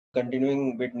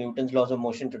continuing with Newton's laws of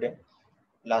motion today.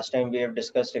 Last time we have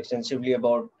discussed extensively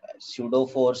about pseudo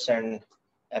force and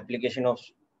application of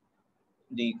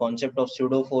the concept of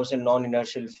pseudo force in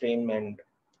non-inertial frame and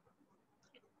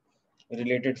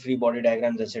related free body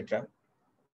diagrams, etc.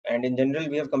 And in general,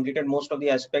 we have completed most of the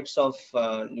aspects of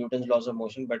Newton's laws of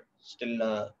motion, but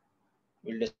still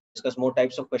we'll discuss more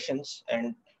types of questions.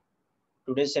 And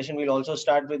today's session will also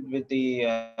start with the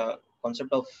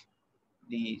concept of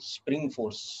the spring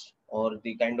force, or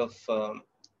the kind of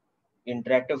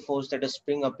interactive force that a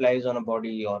spring applies on a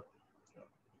body. Or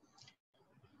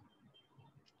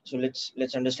so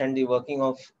let's understand the working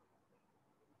of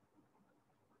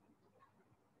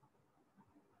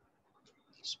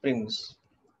springs.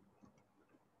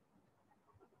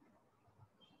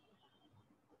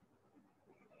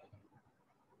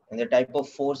 And the type of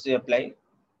force they apply.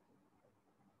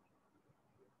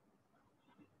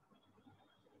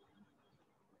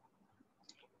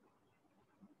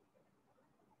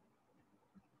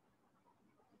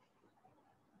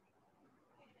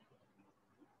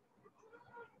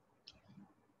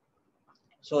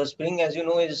 So a spring, as you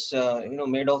know, is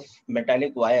made of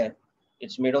metallic wire.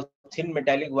 It's made of thin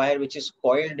metallic wire which is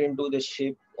coiled into the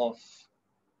shape of,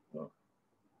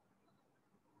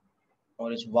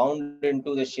 or it's wound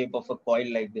into the shape of a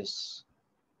coil like this.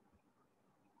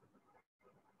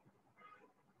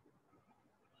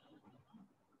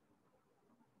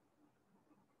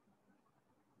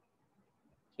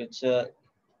 So it's a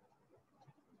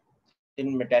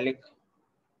thin metallic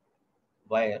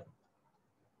wire,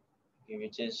 okay,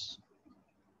 which is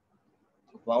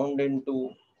wound into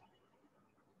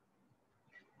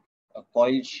a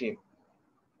coil shape.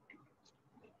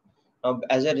 Now,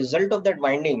 as a result of that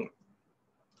winding,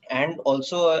 and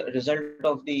also a result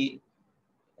of the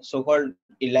so-called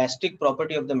elastic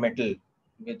property of the metal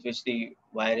with which the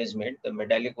wire is made, the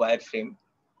metallic wire frame,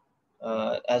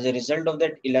 as a result of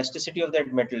that elasticity of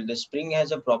that metal, the spring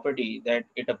has a property that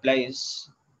it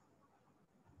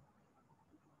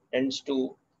tends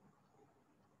to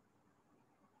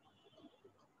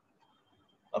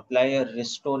apply a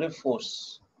restorative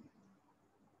force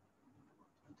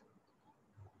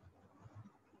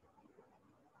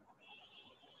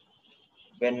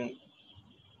when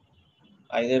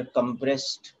either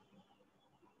compressed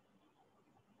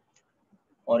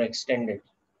or extended.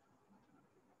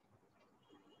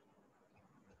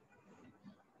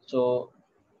 So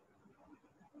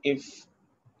if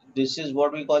this is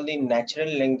what we call the natural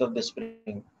length of the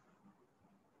spring,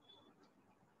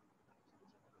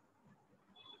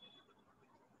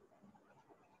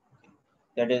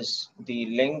 that is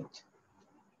the length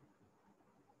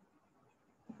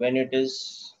when it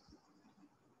is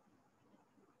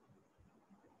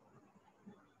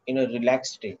in a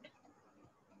relaxed state.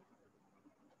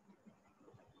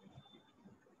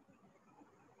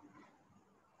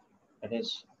 That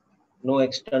is, no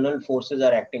external forces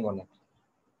are acting on it.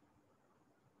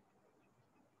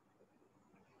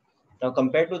 Now,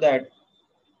 compared to that,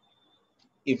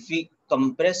 if we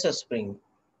compress a spring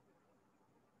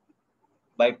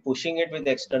by pushing it with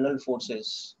external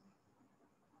forces,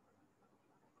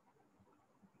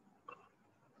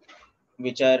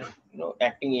 which are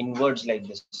acting inwards like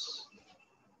this,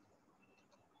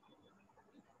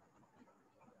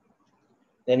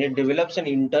 then it develops an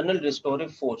internal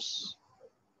restorative force,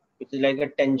 which is like a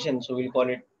tension. So we'll call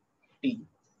it T.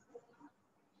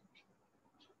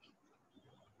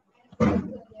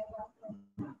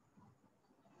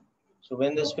 So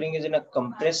when the spring is in a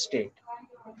compressed state,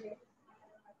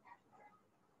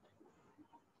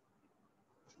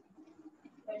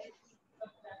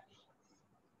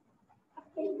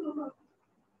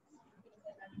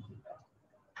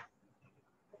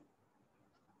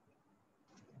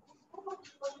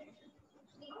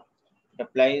 it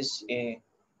applies a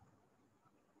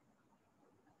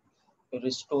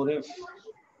restorative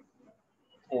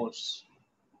force.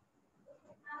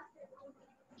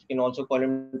 We can also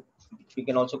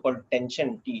call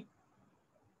tension T.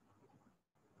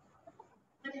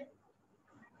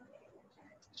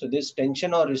 So this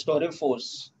tension or restorative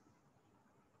force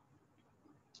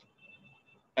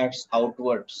acts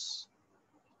outwards.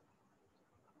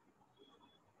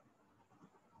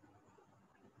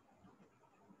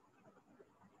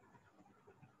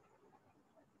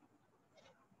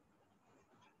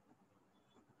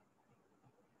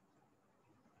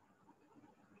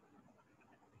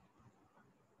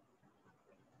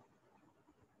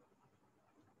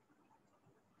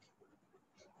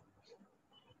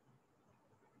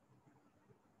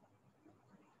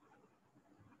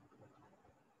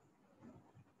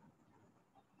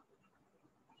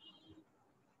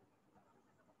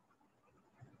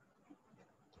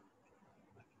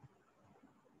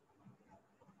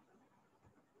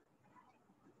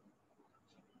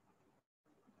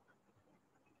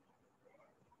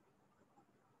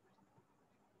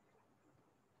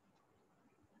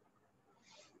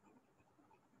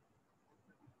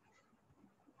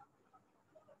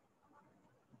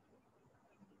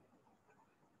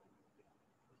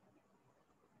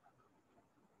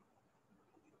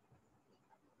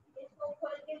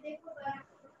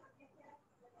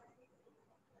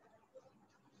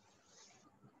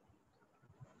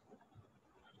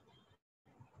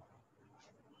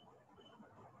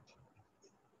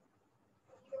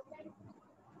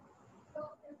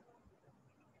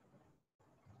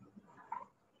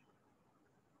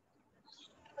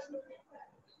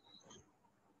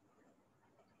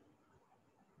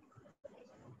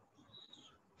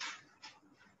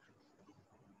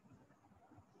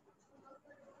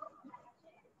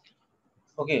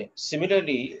 Okay,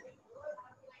 similarly,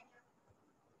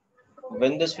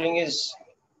 when the spring is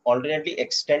alternately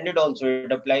extended also,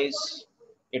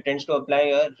 it tends to apply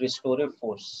a restorative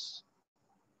force.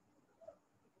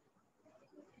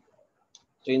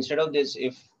 So instead of this,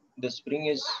 if the spring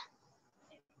is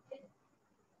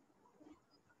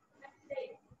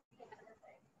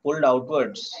pulled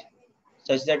outwards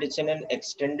such that it's in an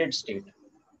extended state,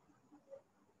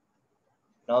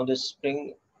 now the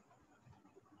spring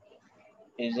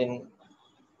is in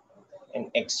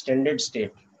an extended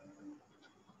state.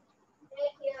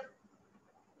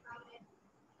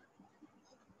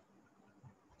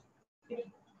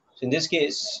 So in this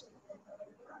case,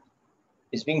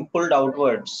 it's being pulled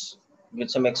outwards with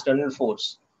some external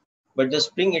force, but the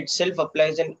spring itself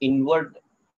applies an inward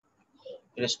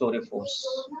restorative force.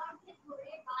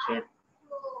 So,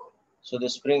 so the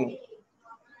spring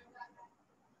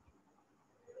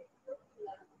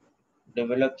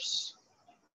develops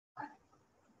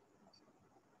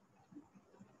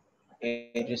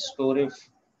a restorative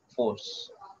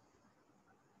force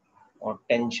or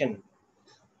tension.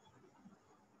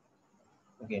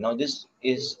 Okay, now this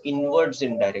is inwards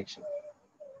in direction.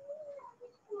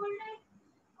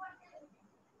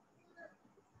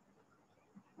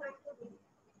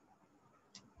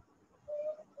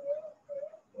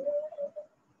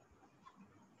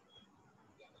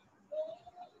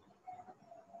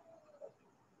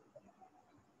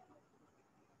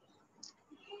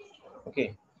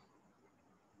 Okay,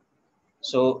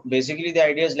 so basically the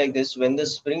idea is like this: when the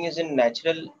spring is in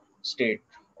natural state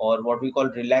or what we call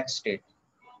relaxed state,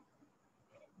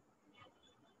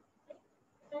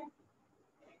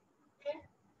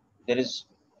 there is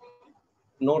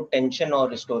no tension or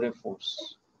restorative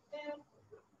force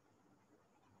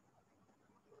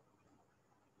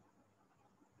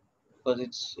because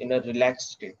it's in a relaxed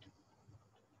state.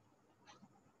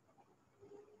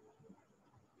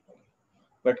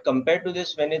 But compared to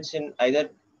this, when it's in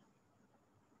either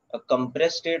a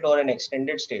compressed state or an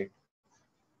extended state,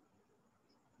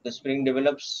 the spring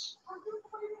develops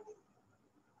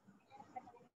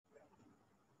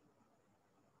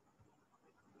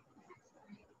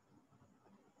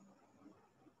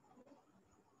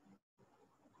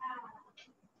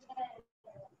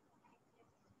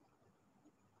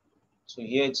so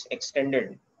here it's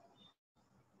extended,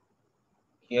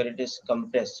 here it is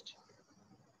compressed.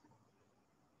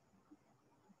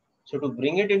 So to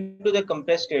bring it into the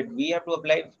compressed state, we have to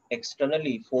apply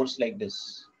externally force like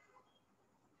this.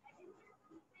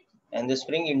 And the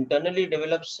spring internally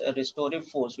develops a restorative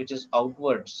force which is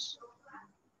outwards.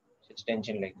 So it's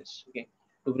tension like this. Okay.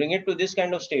 To bring it to this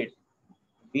kind of state,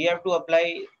 we have to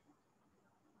apply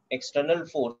external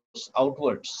force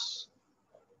outwards.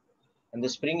 And the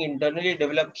spring internally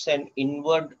develops an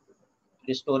inward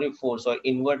restorative force or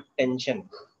inward tension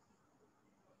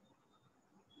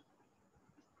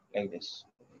like this.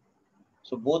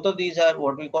 So both of these are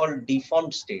what we call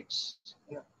deformed states.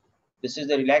 This is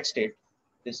the relaxed state.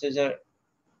 This is a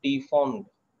deformed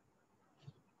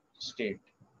state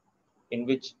in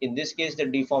which, in this case, the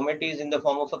deformity is in the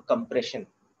form of a compression.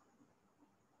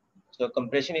 So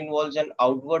compression involves an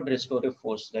outward restorative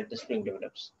force that the spring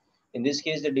develops. In this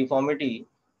case, the deformity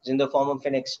is in the form of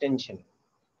an extension.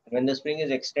 When the spring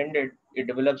is extended, it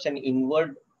develops an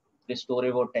inward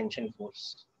restorative or tension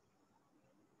force.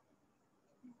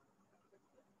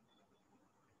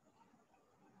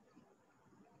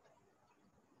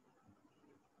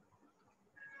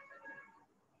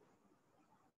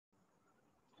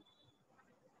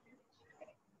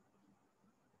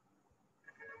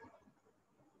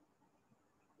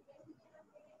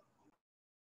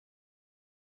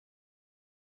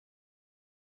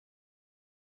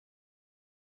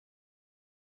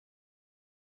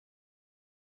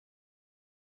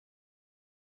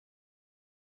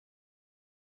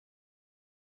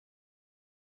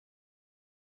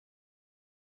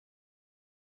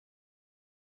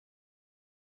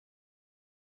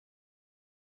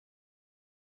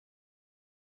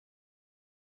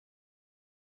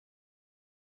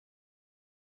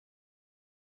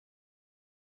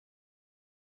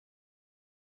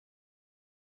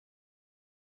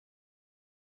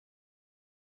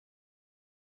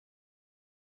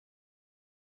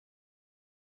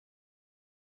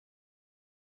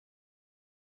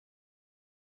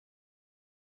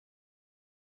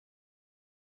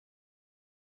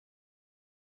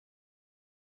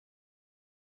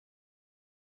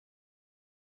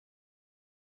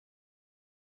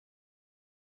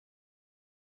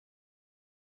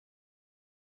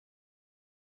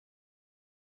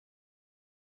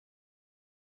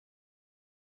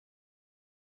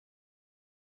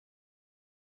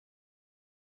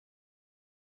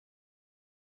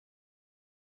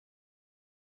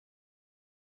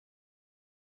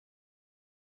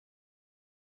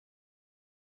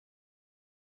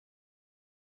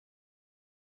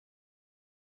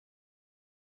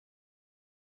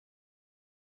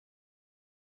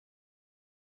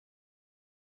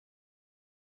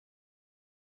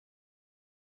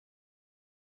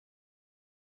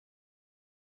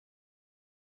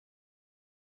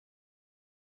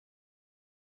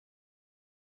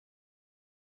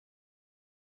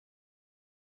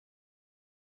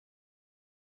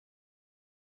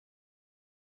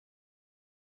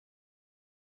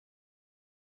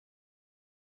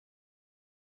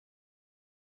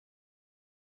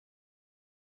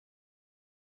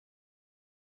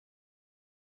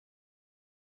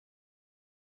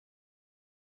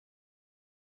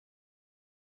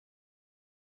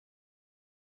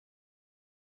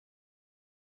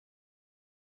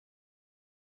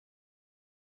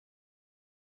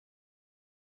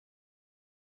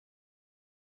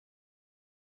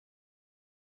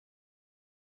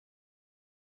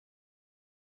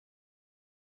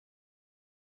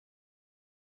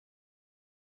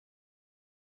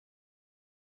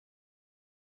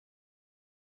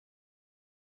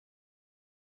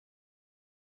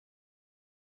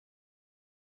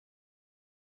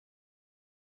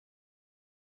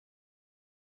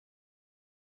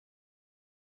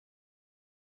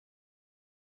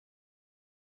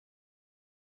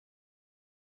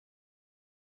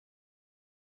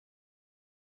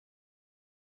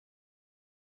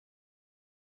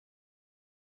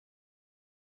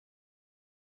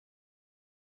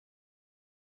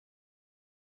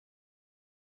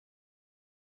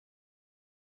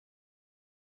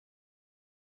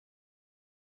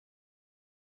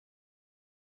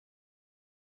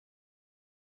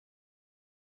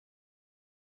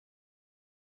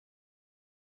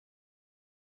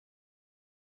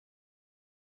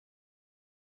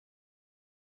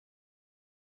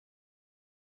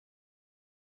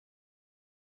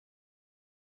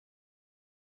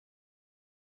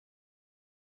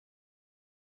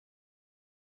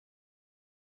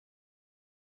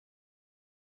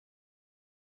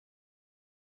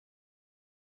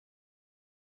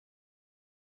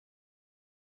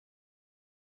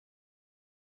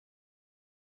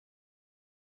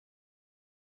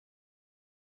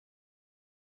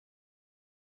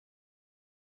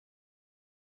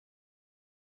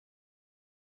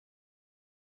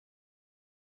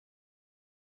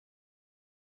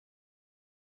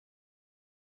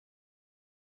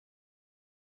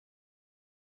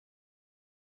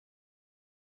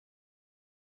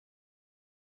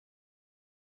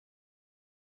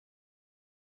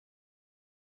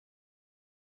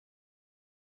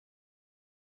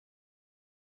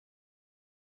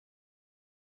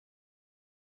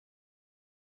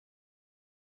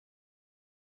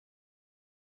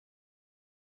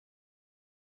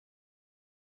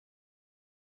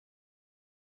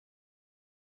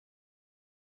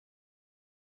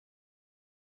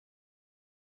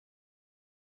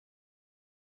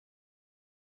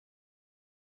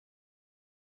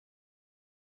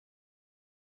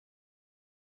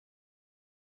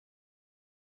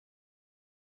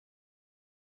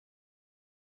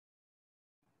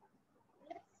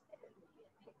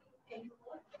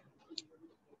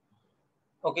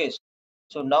 Okay,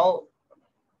 so now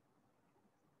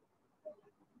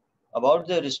about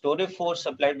the restorative force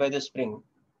applied by the spring.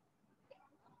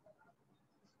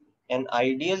 An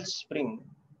ideal spring,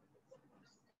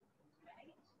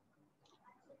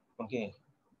 okay,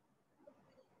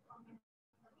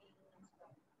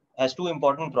 has two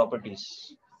important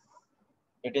properties.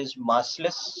 It is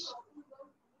massless,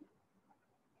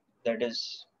 that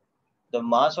is, the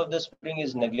mass of the spring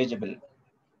is negligible.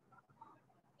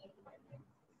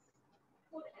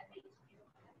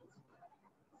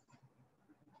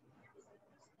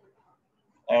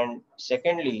 And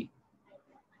secondly,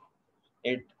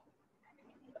 it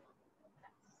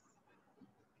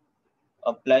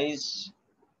applies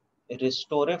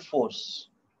restorative force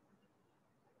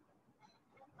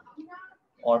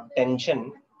or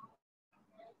tension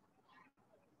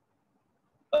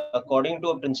according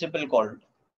to a principle called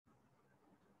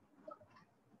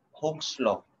Hooke's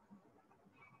law.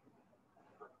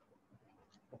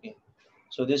 Okay.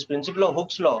 So this principle of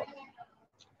Hooke's law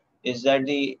is that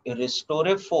the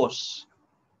restorative force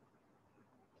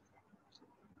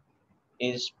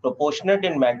is proportionate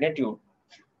in magnitude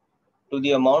to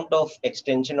the amount of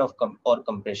extension of or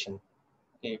compression.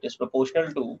 Okay. It is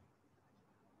proportional to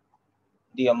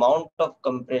the amount of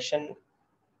compression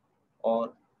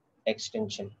or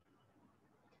extension.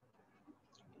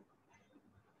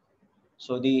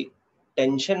 So the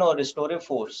tension or restorative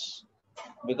force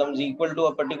becomes equal to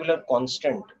a particular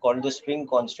constant called the spring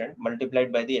constant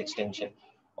multiplied by the extension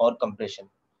or compression.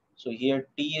 So here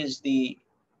T is the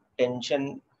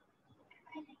tension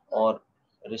or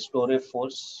restorative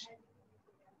force.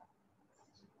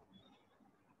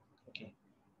 Okay.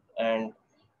 And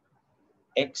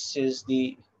X is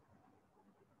the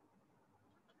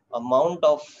amount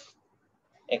of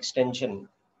extension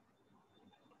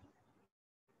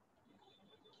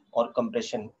or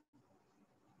compression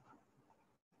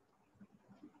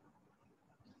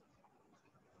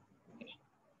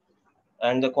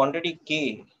and the quantity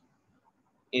K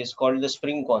is called the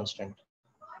spring constant.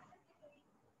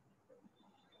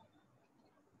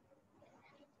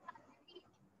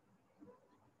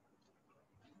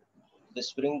 The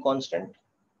spring constant,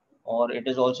 or it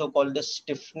is also called the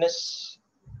stiffness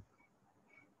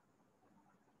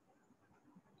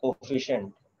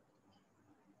coefficient.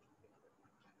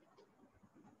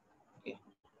 Okay.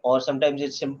 Or sometimes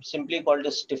it's simply called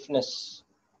the stiffness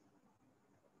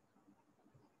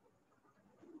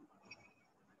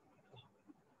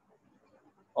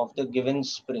of the given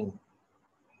spring.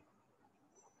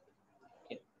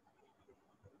 Okay.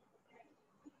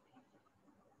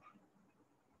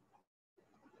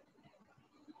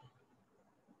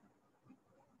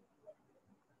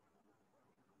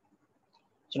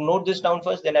 So note this down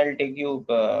first, then I'll take you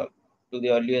to the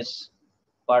earliest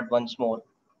part once more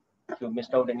if you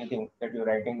missed out anything that you're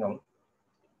writing down.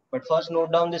 But first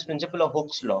note down this principle of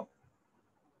Hooke's law.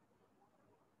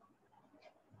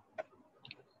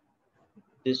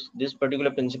 This particular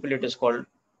principle, it is called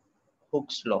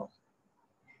Hooke's law.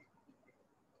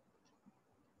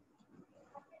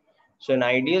 So an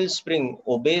ideal spring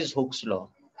obeys Hooke's law,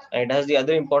 and it has the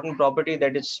other important property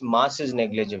that its mass is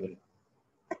negligible.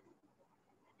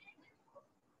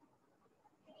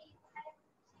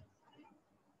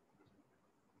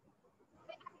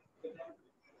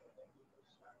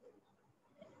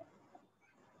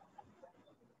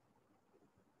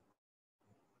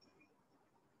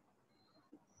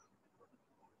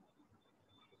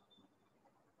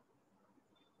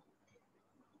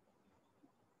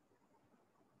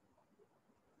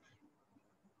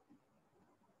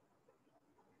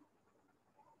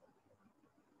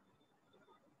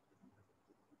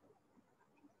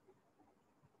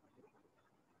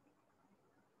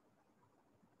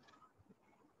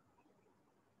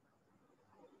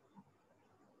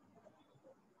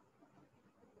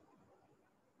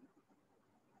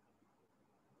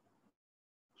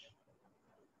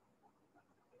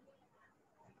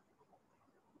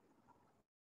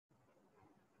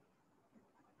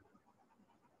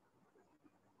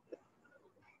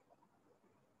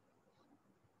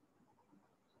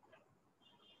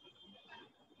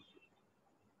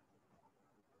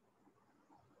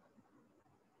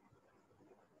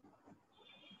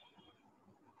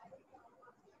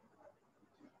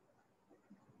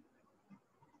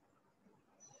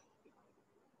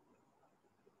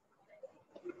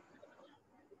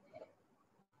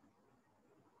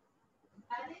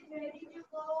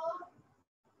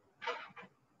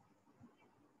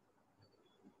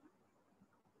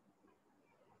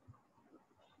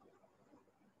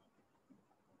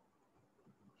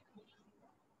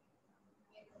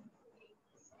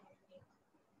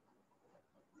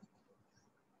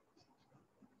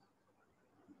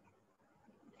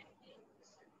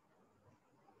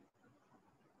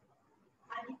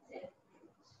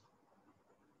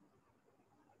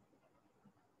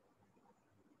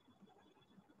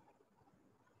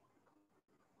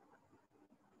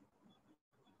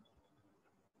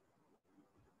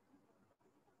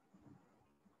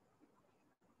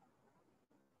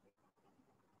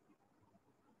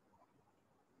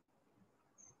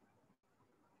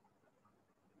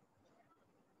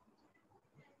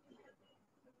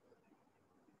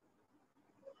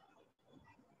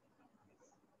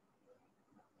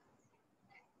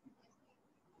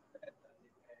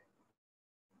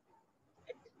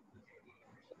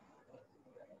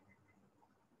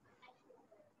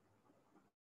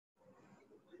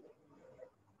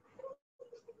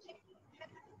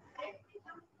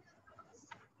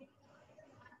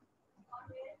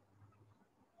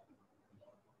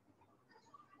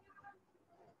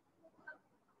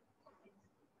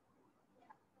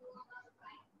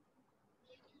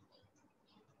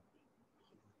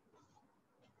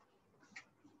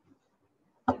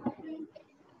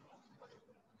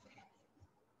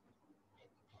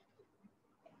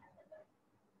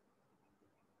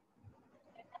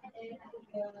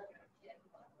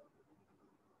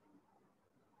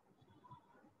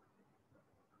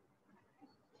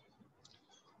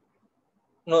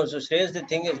 No, so Shreyas, the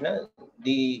thing is,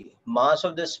 the mass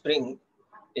of the spring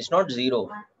is not zero.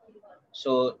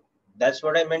 So that's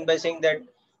what I meant by saying that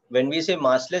when we say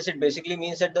massless, it basically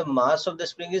means that the mass of the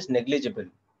spring is negligible.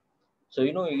 So,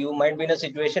 you might be in a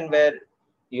situation where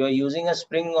you are using a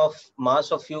spring of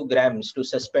mass of few grams to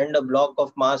suspend a block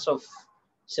of mass of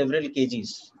several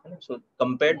kgs. So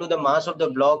compared to the mass of the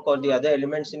block or the other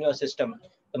elements in your system,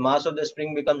 the mass of the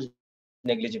spring becomes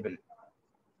negligible.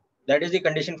 That is the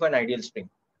condition for an ideal spring.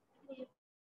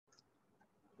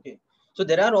 Okay. So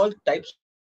there are all types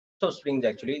of springs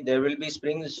actually. There will be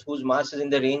springs whose mass is in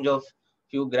the range of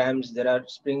few grams. There are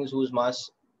springs whose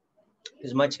mass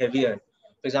is much heavier.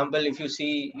 For example, if you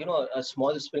see, a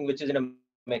small spring which is in a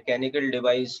mechanical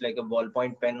device like a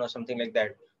ballpoint pen or something like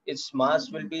that, its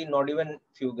mass will be not even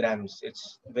few grams.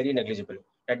 It's very negligible.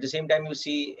 At the same time, you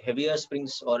see heavier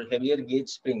springs or heavier gauge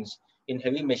springs in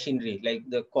heavy machinery like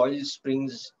the coil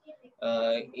springs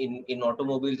in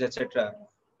automobiles, etc.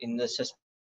 In the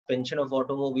suspension of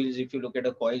automobiles, if you look at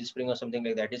a coil spring or something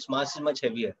like that, its mass is much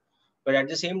heavier. But at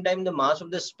the same time, the mass of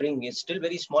the spring is still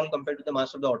very small compared to the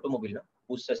mass of the automobile,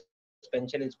 whose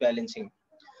suspension is balancing.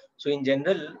 So in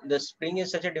general, the spring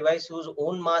is such a device whose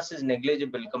own mass is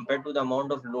negligible compared to the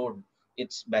amount of load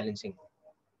it's balancing.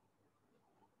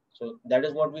 So that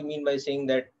is what we mean by saying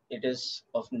that it is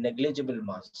of negligible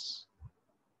mass.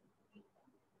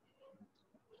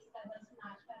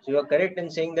 So you are correct in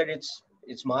saying that its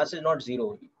mass is not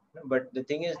zero, but the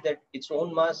thing is that its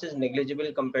own mass is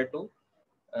negligible compared to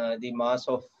the mass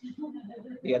of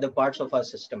the other parts of our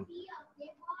system.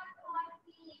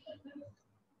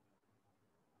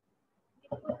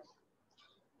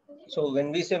 So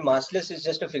when we say massless is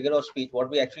just a figure of speech, what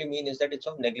we actually mean is that it's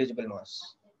of negligible mass.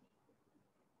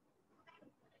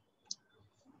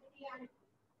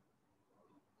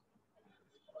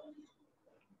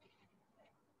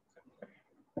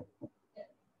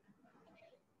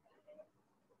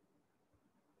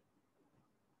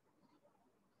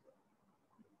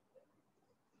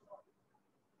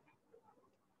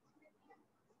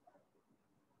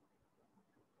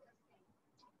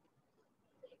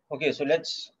 Okay, so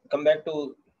let's come back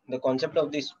to the concept of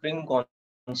the spring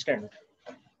constant.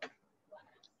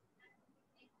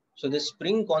 So the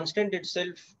spring constant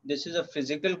itself, this is a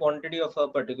physical quantity of a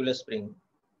particular spring.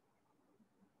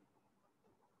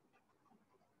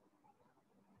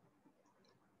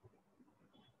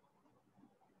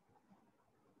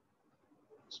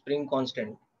 Spring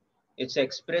constant. It's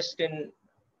expressed in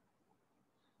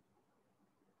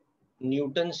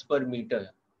newtons per meter,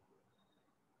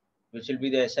 which will be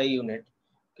the SI unit.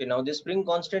 Okay, now the spring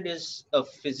constant is a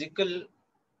physical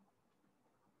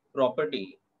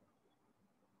property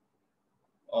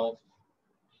of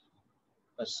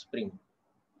a spring,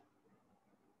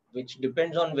 which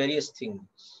depends on various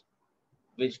things,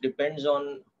 which depends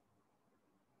on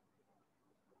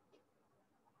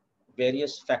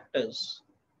various factors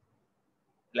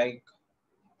like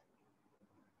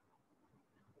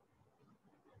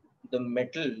the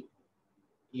metal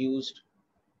used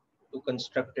to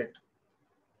construct it,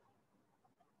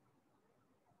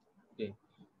 okay,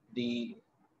 the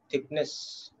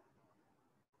thickness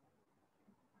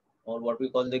or what we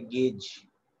call the gauge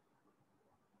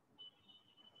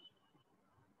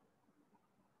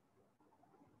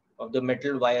of the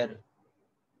metal wire,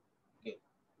 okay,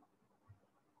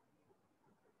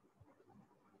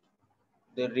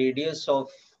 the radius of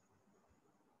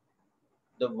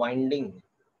the winding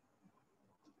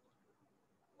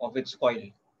of its coil,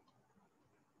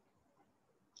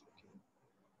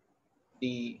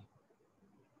 the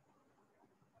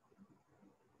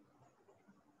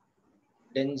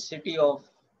density of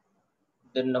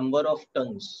the number of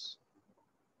turns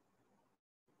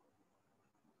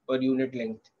per unit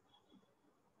length,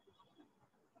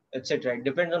 etc. It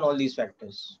depends on all these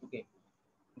factors. Okay,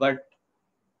 but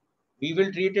we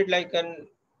will treat it like an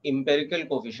empirical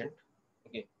coefficient.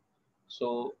 Okay,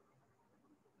 so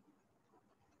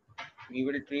we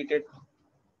will treat it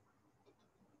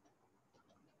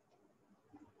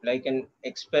like an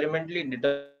experimentally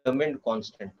determined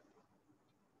constant.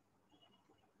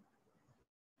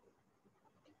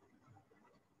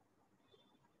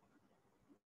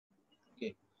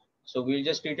 Okay, so we'll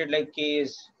just treat it like K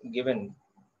is given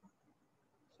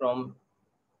from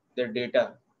the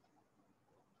data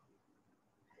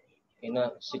in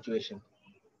a situation.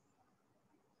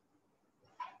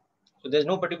 So there's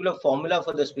no particular formula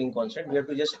for the spring constant. We have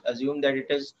to just assume that it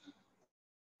is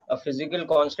a physical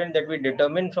constant that we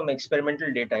determine from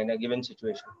experimental data in a given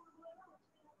situation.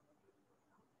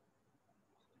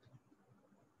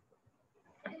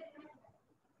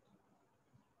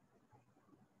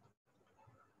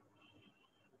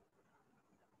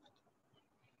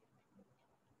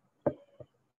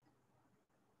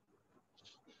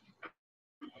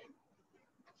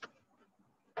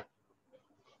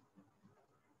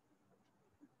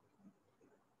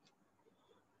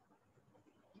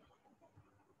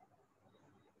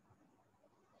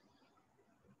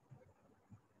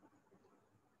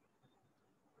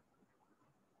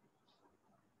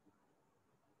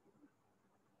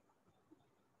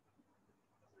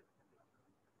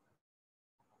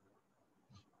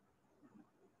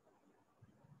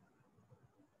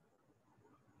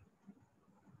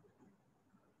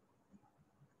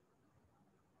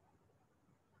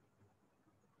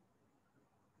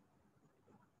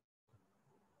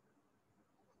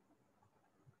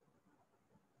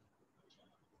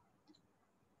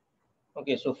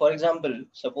 Okay, so for example,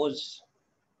 suppose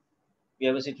we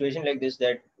have a situation like this,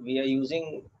 that we are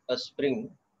using a spring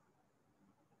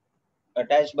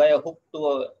attached by a hook to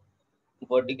a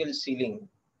vertical ceiling.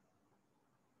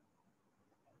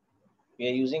 We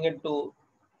are using it to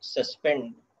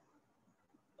suspend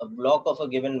a block of a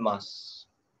given mass.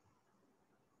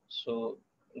 So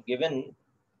given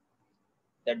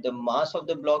that the mass of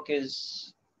the block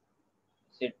is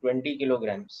say 20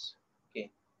 kilograms, okay,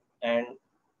 and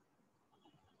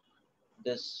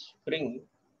the spring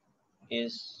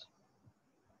is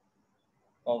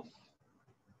of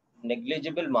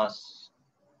negligible mass,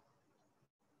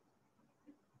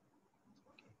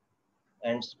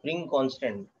 and spring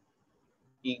constant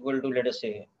equal to, let us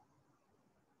say,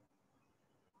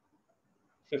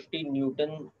 50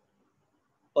 Newton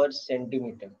per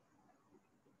centimeter.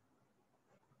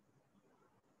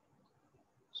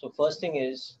 So first thing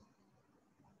is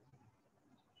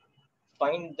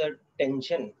find the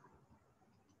tension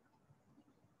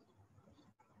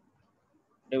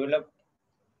developed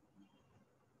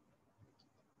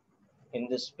in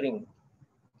the spring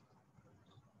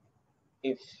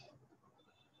if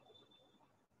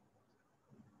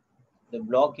the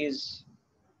block is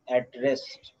at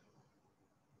rest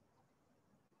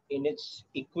in its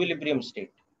equilibrium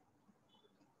state.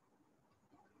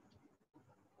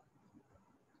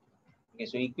 Okay,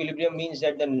 so equilibrium means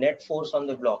that the net force on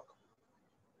the block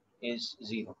is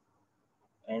zero.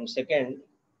 And second,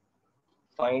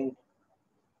 find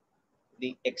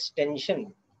the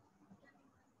extension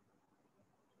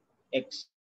x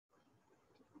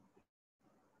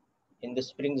in the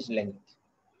spring's length.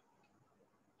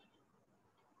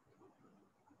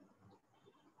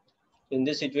 In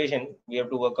this situation, we have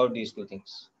to work out these two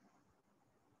things.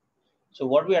 So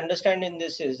what we understand in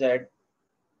this is that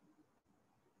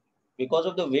because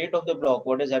of the weight of the block,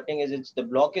 what is happening is the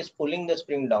block is pulling the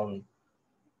spring down.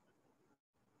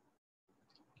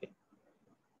 Okay.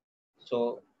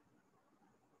 So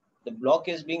the block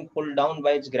is being pulled down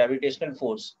by its gravitational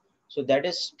force. So that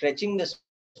is stretching the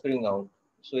spring out.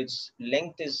 So its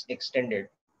length is extended.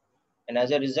 And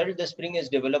as a result, the spring is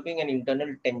developing an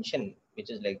internal tension, which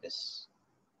is like this.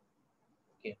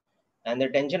 Okay. And the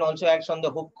tension also acts on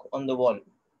the hook on the wall.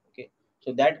 Okay.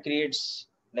 So that creates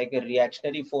like a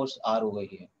reactionary force R over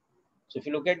here. So if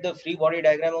you look at the free body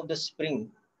diagram of the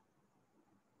spring,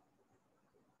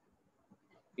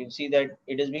 you'll see that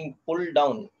it is being pulled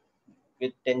down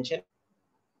with tension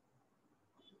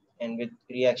and with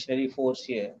reactionary force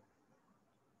here.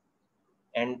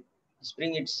 And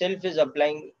spring itself is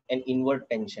applying an inward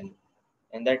tension,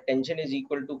 and that tension is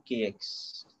equal to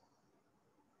Kx.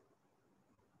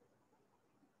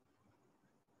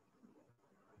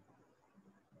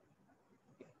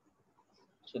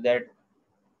 So that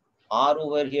R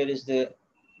over here is the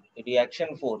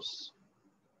reaction force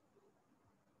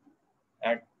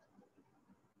at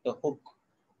the hook,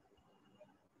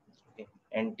 okay,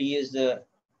 and T is the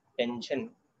tension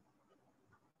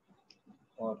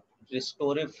or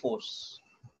restorative force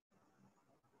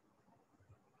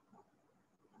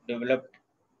developed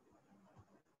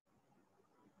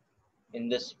in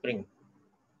the spring.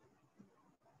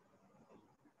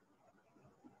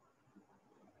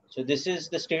 So this is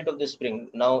the state of the spring.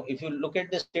 Now, if you look at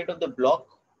the state of the block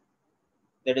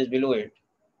that is below it,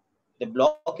 the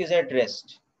block is at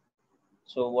rest.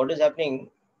 So what is happening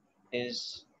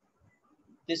is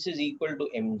this is equal to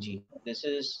mg. This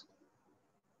is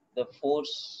the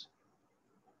force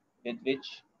with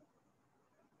which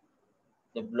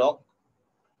the block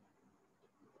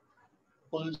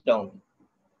pulls down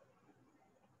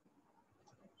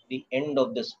the end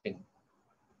of the spring.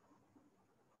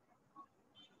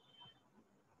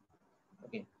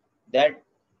 Okay, that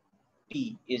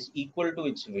T is equal to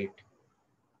its weight,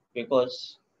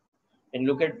 because when you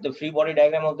look at the free body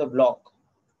diagram of the block,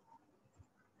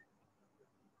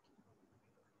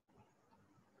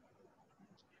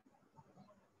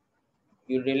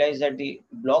 you realize that the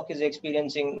block is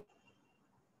experiencing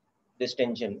this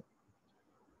tension,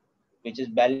 which is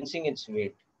balancing its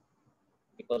weight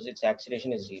because its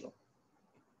acceleration is zero.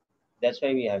 That's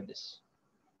why we have this.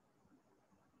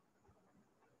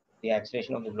 The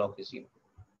acceleration of the block is zero.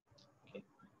 Okay.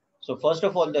 So first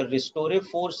of all, the restorative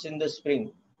force in the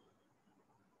spring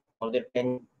or the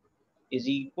tension is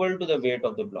equal to the weight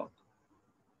of the block.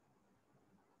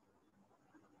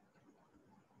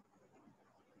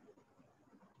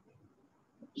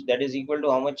 So that is equal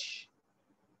to how much?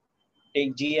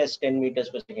 Take G as 10 meters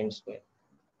per second square.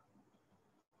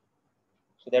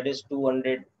 So that is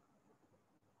 200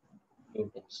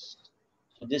 newtons.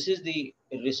 So this is the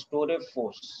restorative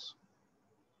force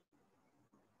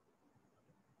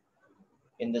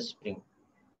in the spring.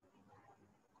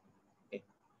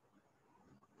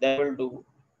 that will do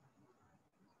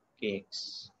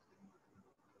kx.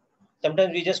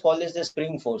 Sometimes we just call this the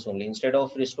spring force only. Instead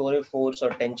of restorative force or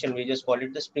tension, we just call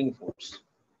it the spring force.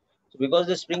 So because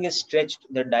the spring is stretched,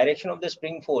 the direction of the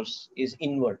spring force is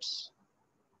inwards.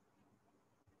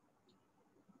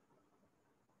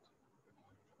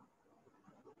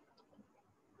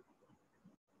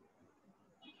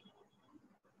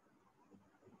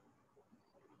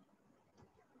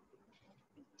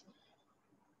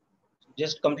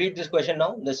 Just complete this question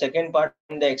now. The second part,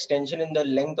 the extension in the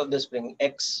length of the spring,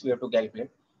 x, we have to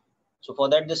calculate. So for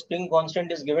that, the spring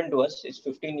constant is given to us. It's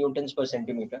 15 newtons per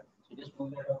centimeter. So just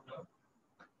move that out now.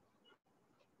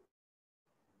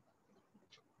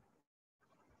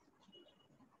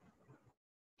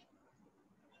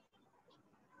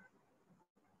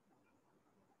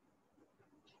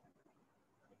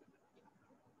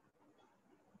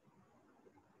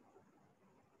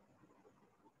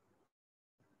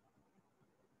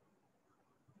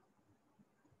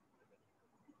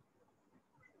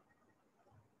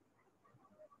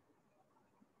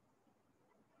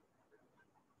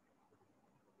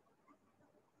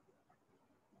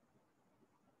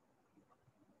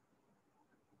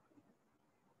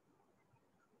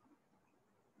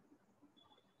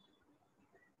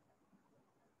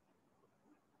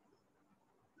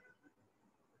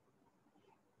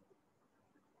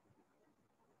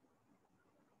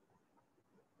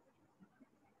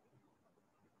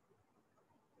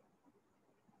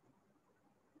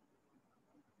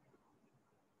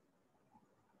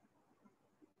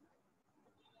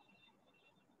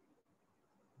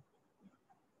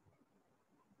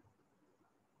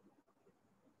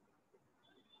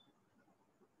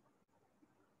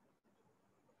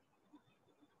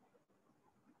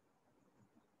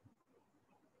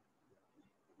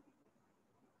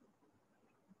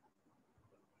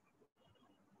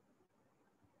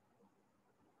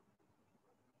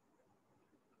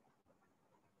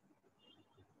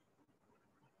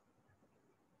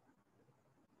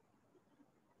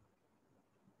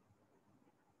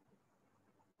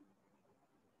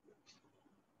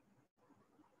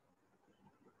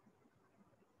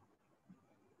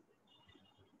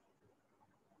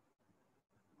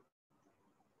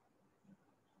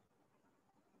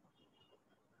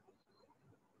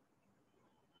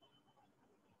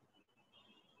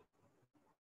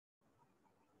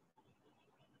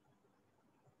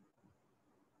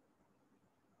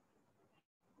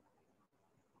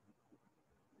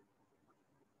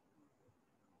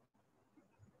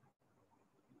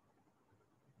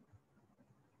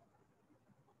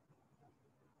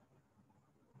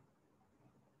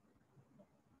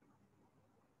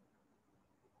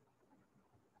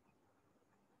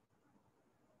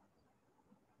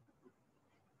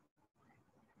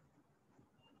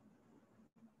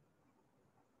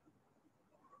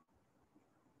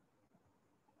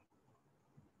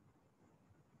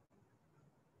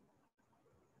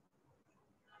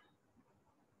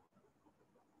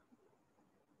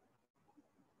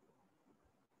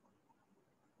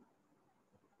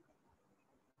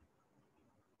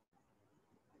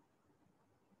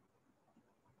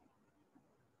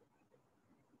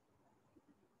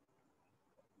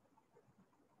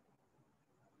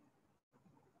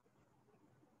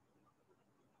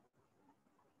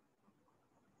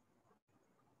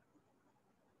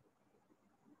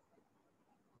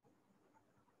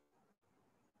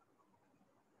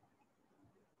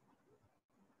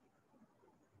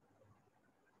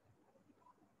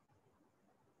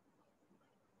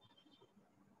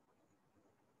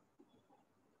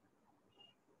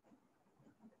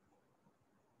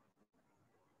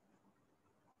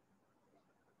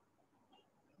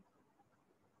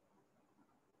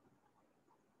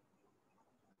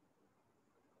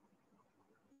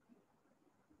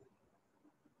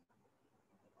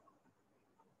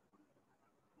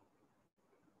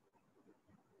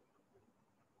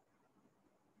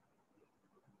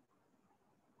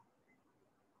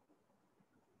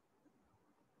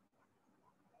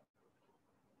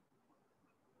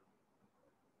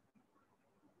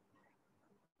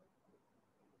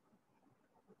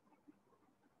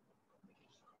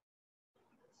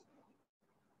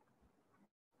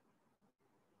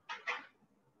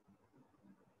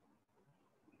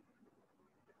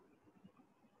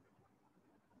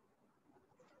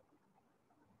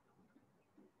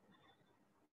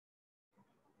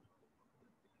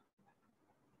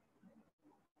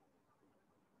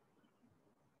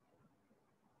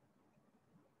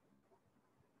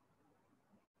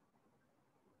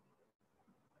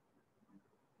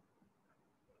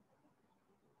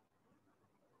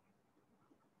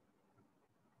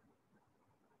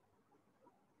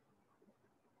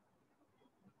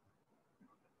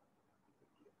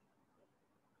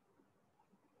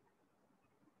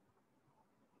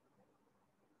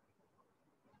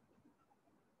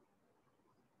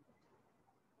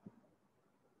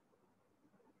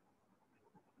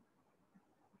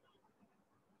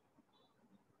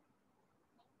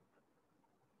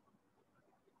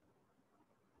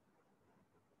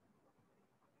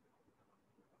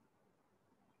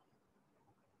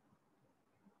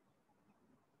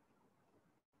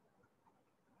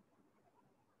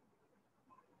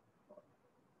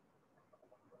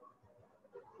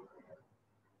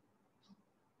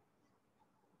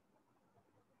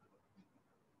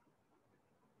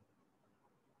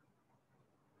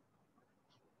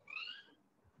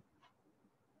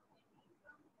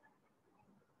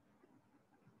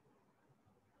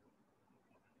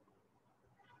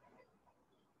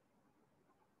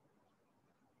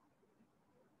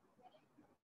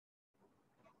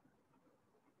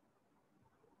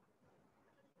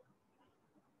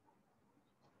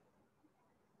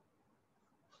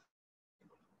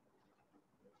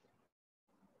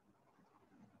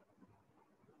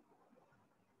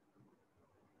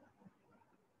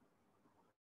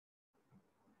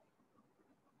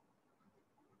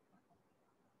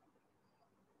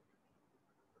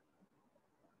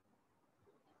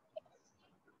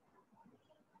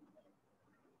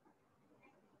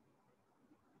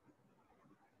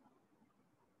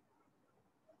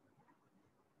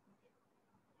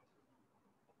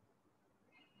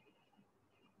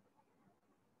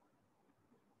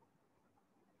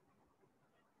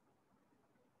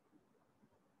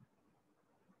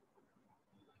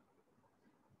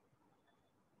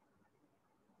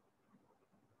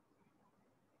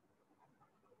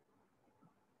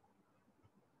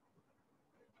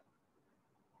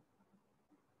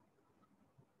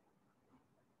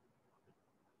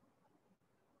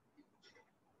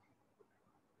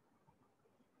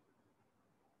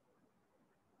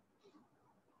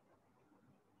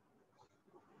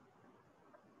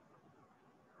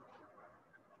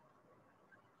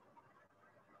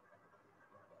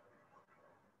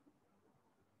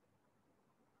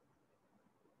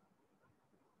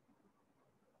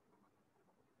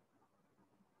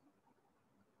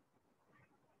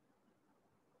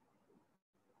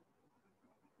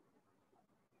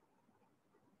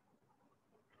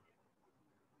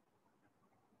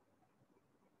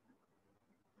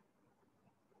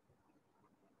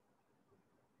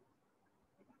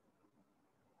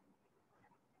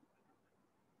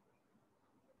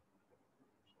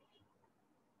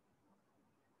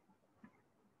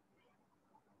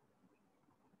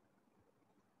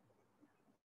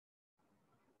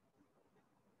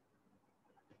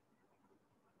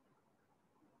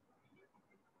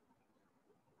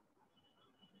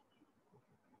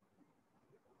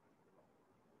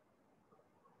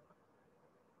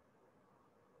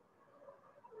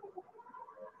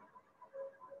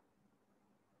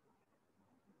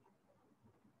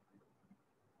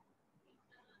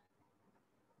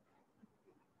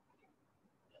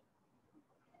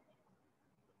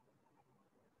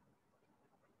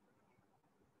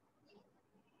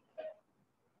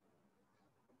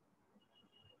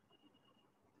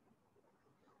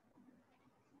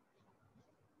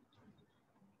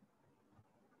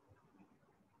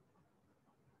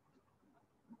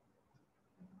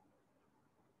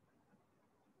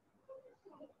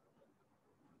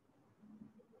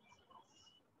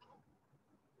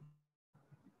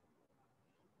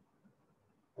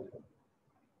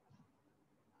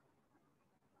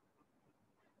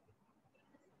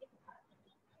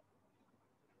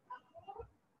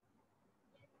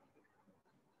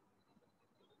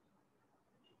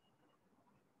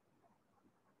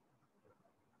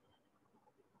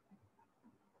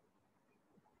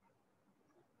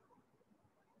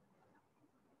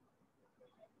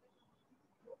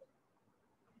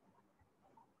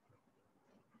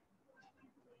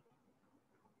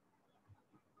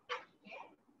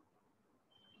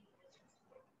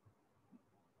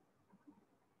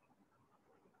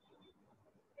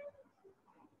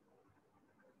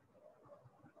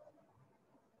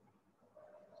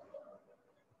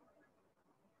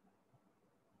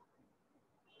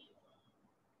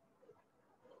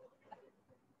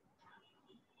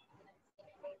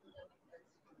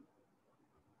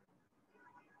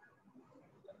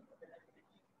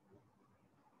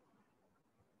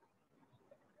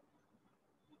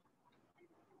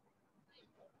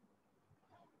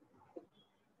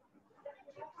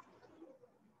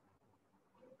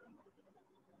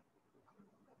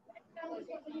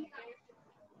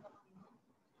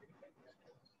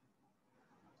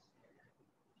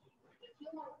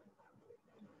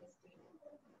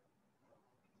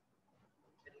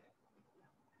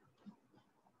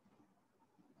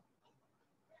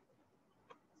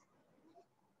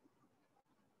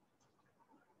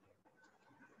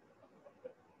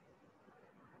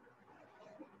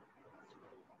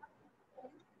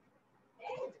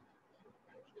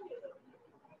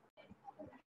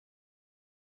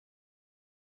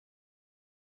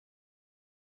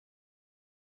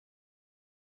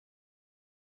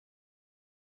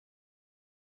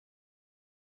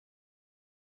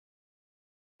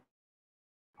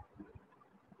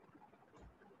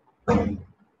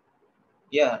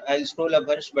 Yeah, I'll scroll up,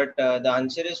 Harsh, but the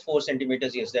answer is 4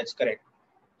 centimeters. Yes, that's correct.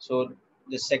 So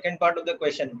the second part of the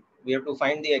question, we have to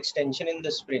find the extension in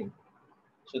the spring.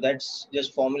 So that's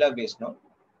just formula based now.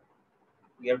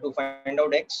 We have to find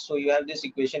out x. So you have this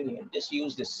equation here. Just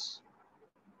use this.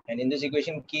 And in this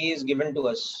equation, K is given to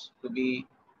us to be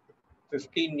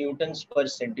 50 newtons per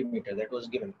centimeter. That was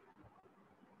given.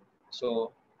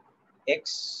 So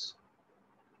x,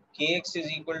 Kx is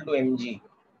equal to mg.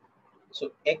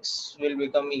 So x will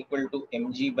become equal to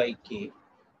mg by k.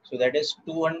 So that is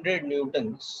 200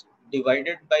 newtons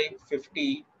divided by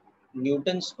 50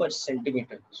 newtons per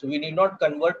centimeter. So we need not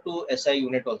convert to SI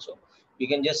unit also. We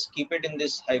can just keep it in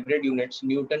this hybrid units,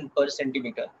 Newton per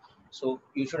centimeter. So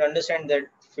you should understand that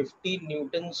 50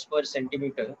 newtons per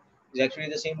centimeter is actually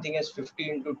the same thing as 50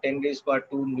 into 10 raised power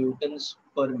 2 newtons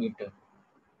per meter,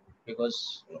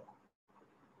 because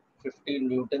 50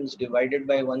 newtons divided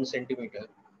by 1 centimeter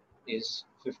is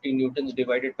 50 newtons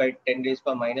divided by 10 raised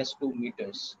power minus 2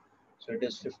 meters. So it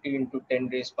is 50 into 10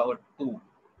 raised power 2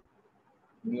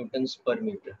 newtons per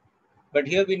meter. But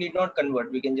here we need not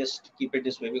convert. We can just keep it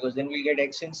this way, because then we get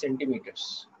x in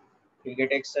centimeters. We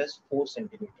get x as 4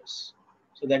 centimeters.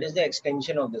 So that is the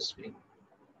extension of the spring.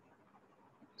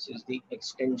 This is the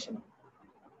extension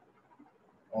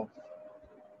of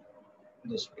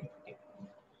the spring. Okay.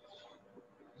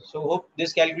 So hope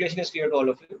this calculation is clear to all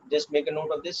of you. Just make a note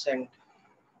of this and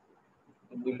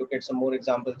we'll look at some more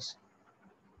examples.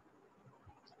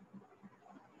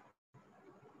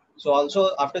 So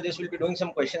also after this, we'll be doing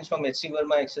some questions from H.C.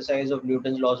 Verma exercise of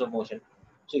Newton's laws of motion.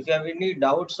 So if you have any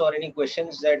doubts or any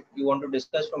questions that you want to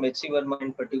discuss from H.C. Verma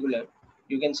in particular,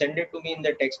 you can send it to me in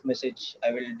the text message.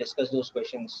 I will discuss those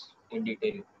questions in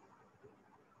detail.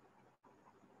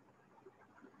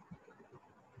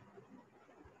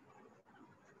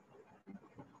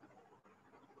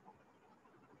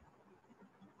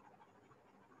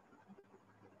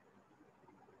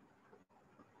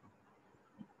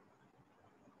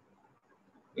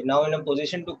 We're now in a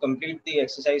position to complete the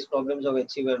exercise problems of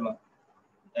H.C. Verma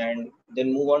and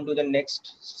then move on to the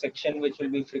next section, which will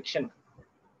be friction.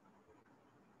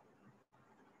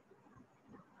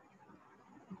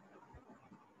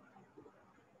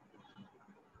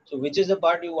 So which is the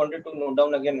part you wanted to note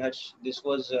down again, Harsh? This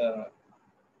was,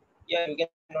 yeah, you can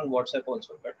send on WhatsApp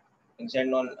also, but you can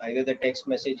send on either the text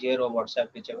message here or WhatsApp,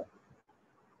 whichever.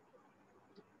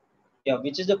 Yeah,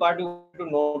 which is the part you want to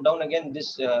note down again?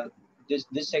 This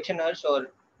section, Harsh, or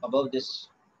above this?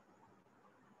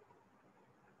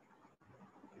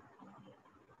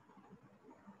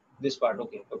 This part,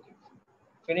 okay, okay.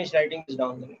 Finish writing this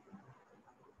down then,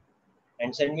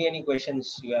 and send me any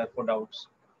questions you have for doubts.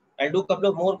 I'll do a couple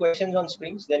of more questions on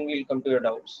springs, then we'll come to your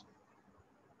doubts.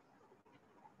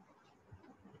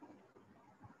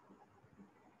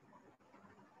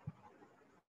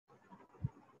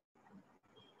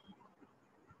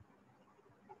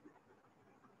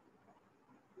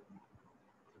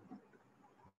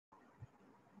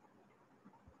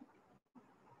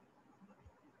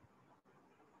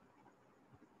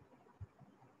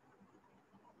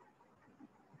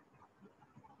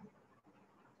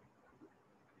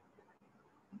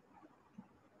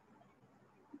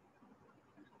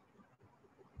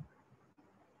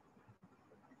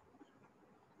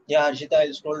 Yeah, Harshita,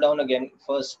 I'll scroll down again.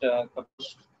 First, couple of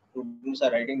students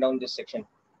are writing down this section.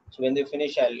 So when they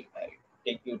finish, I'll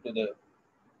take you to the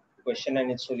question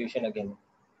and its solution again.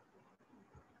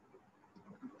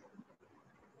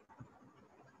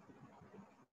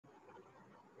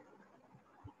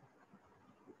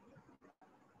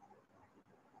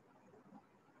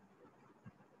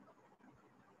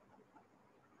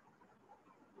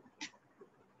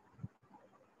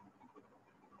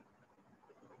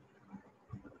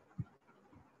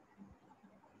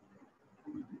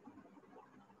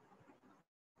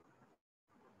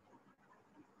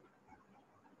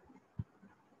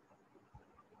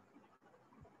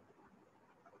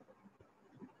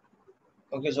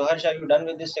 Okay, so Harsh, are you done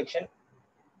with this section?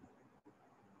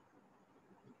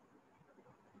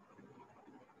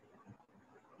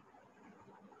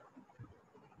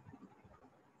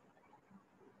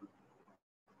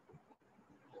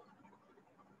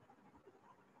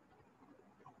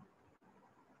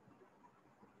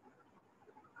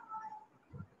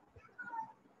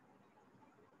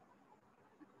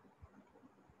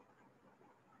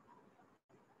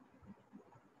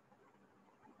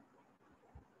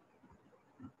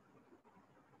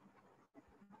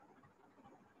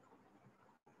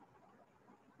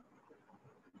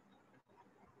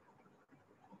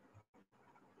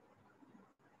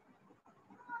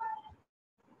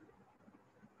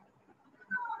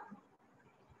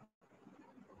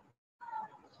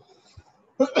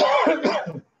 Okay.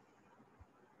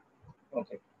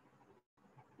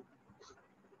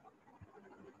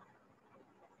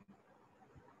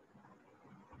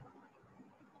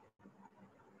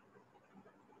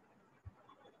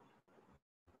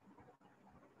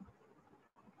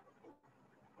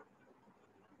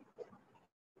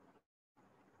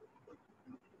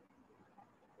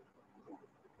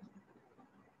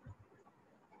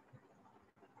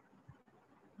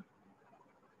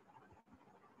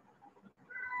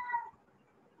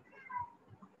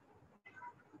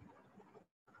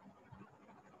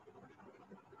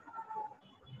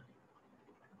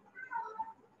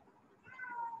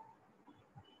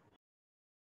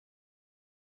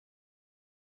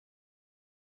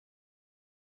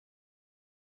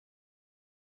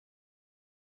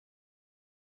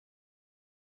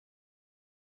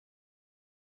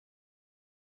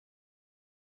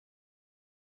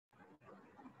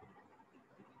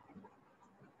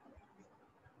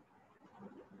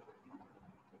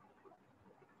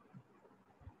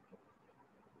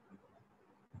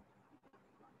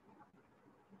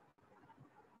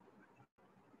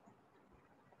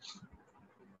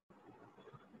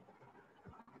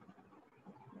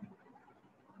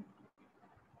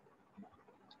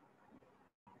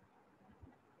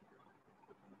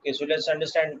 Okay, so let's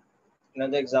understand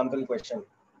another example question.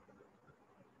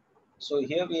 So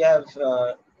here we have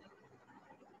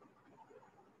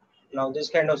now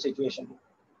this kind of situation.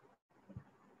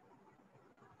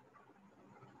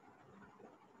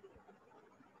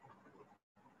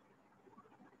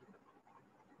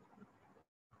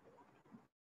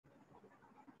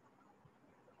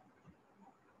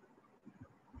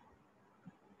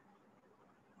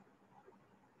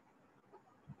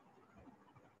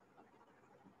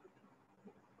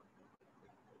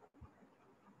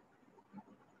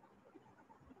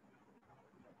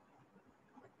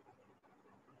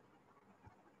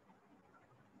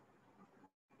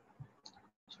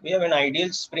 We have an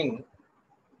ideal spring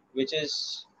which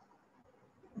is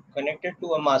connected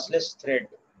to a massless thread.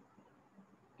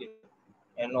 Okay.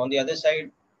 And on the other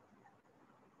side,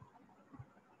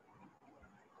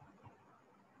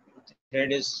 the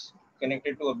thread is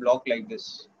connected to a block like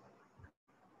this.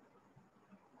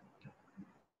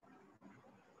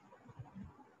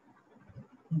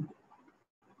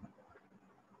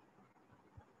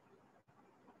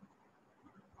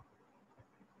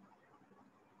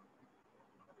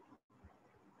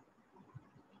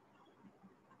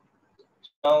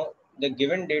 Now, the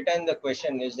given data in the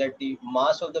question is that the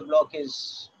mass of the block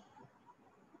is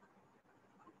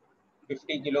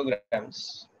 50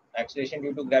 kilograms. Acceleration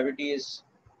due to gravity is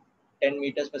 10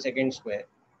 meters per second square.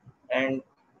 And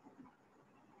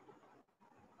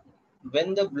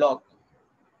when the block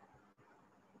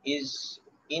is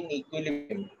in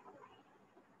equilibrium,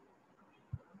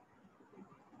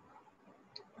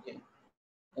 okay,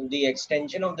 the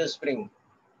extension of the spring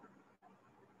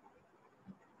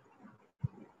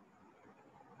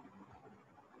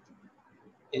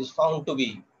is found to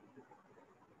be,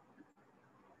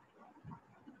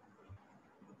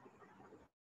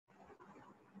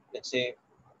 let's say,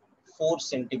 4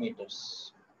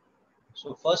 centimeters.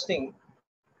 So first thing,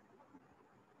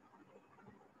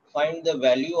 find the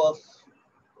value of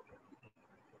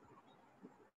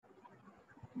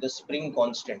the spring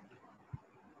constant.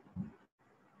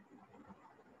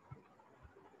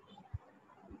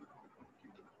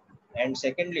 And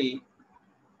secondly,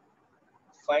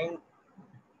 find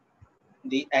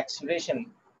the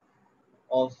acceleration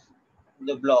of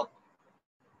the block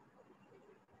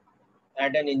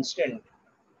at an instant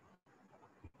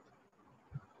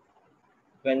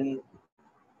when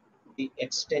the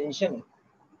extension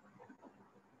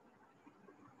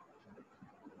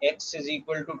x is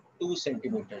equal to 2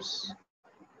 centimeters.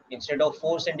 Instead of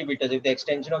 4 centimeters, if the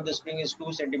extension of the spring is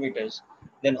 2 centimeters,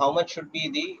 then how much should be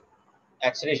the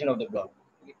acceleration of the block?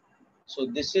 So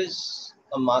this is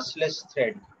a massless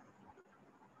thread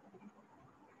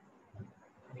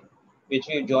which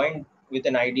we joined with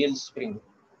an ideal spring.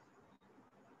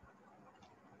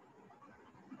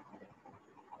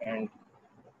 And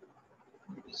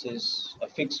this is a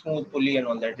fixed smooth pulley and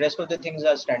all that. Rest of the things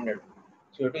are standard.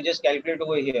 So you have to just calculate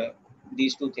over here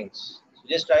these two things. So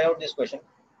just try out this question.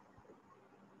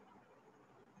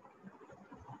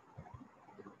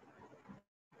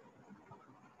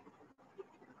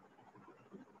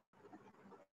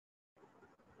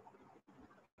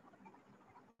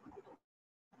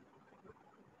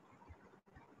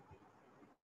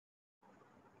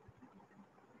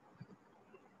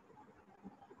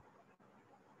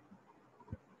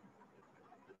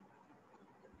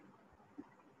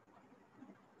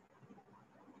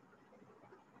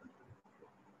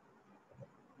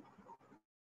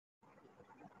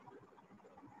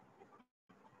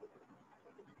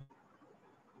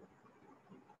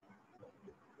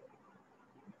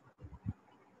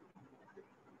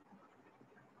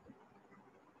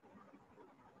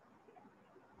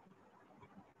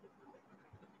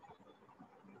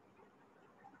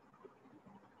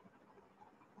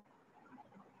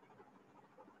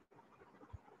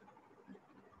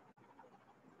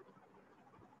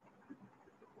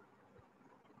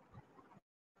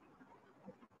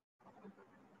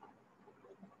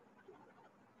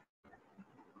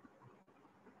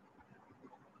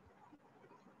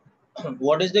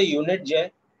 What is the unit,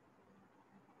 Jay?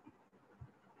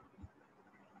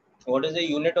 What is the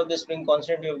unit of the spring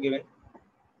constant you have given?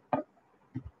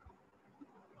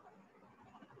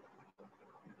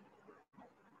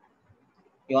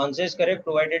 Your answer is correct,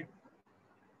 provided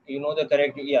you know the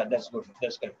correct. Yeah, that's good.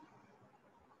 That's correct.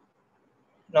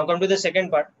 Now come to the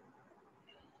second part.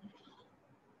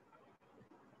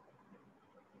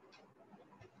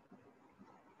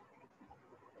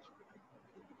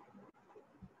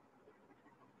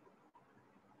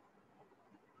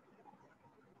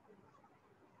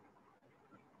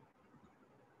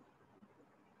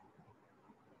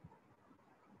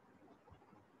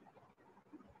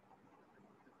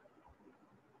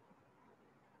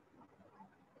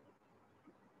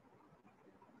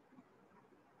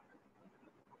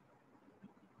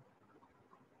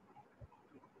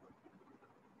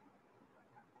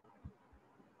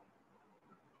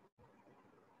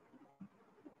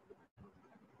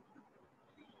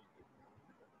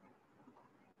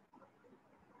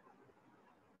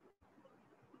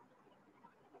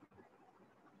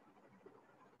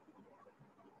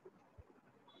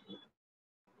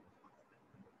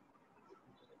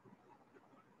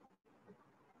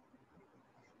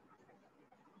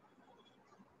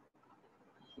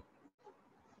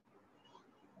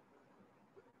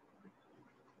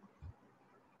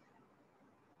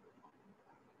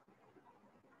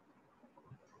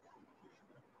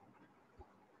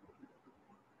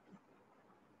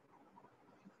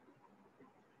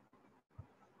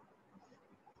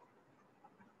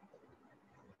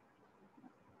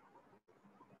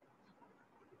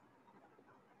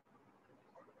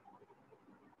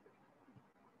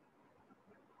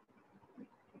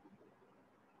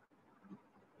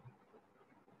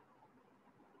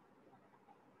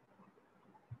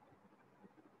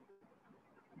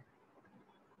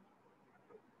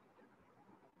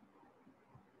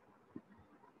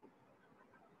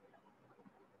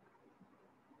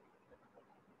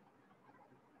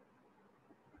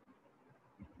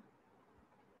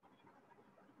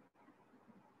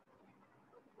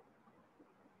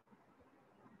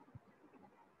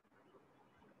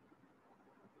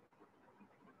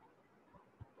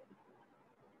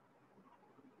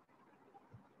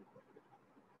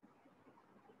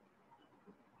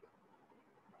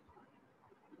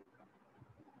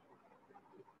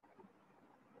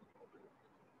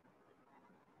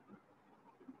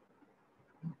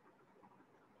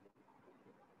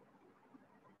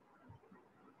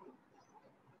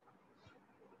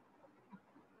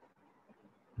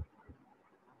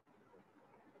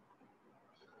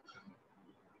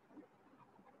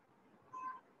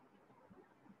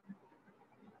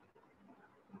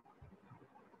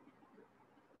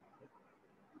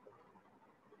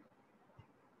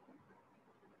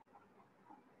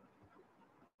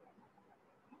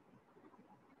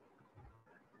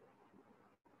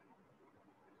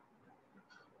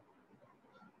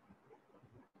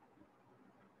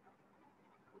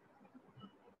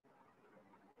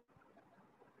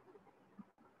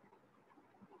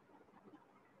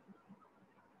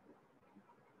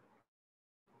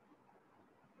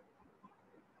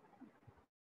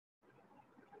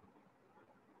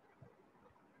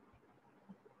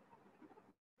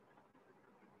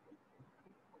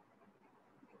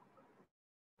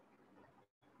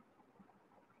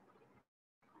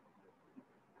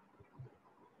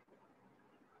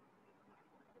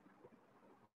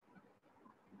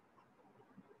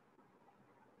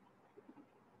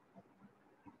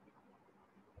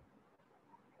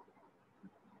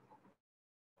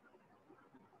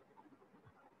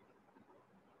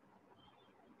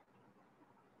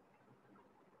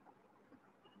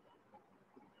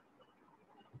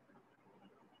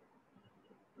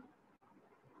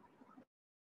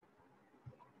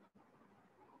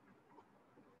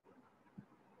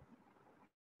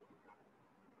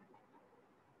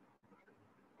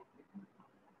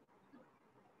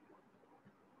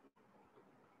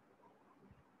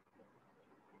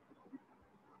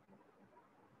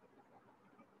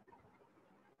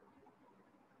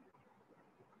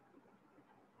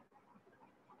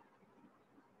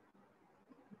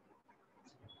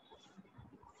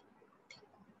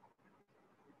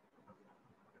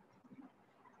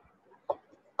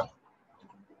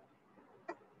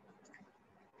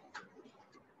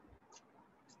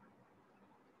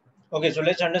 Okay, so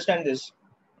let's understand this.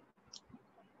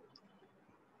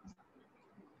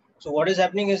 So what is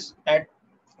happening is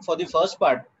for the first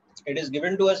part, it is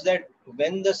given to us that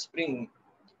when the spring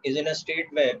is in a state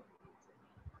where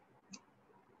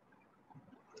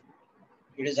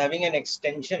it is having an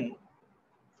extension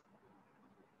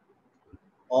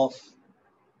of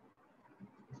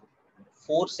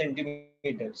 4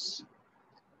 centimeters,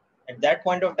 at that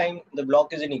point of time, the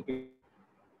block is in equilibrium.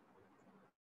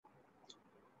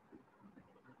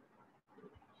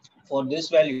 For this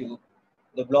value,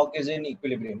 the block is in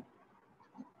equilibrium.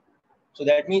 So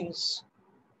that means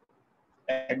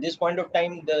at this point of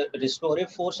time, the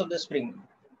restorative force of the spring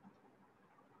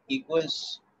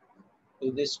equals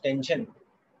to this tension,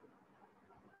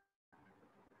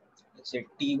 let's say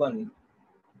T1.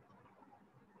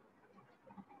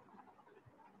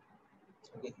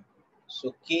 Okay.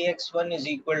 So Kx1 is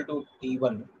equal to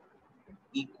T1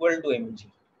 equal to mg.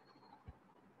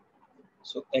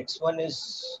 So x1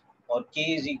 is, or K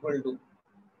is equal to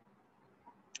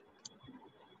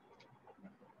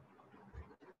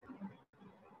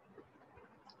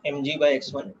mg by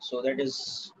x1. So that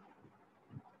is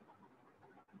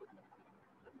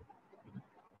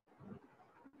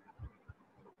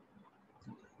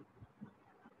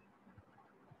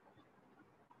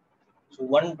so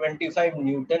 125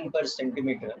 Newton per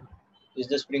centimeter is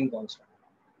the spring constant.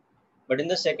 But in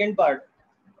the second part,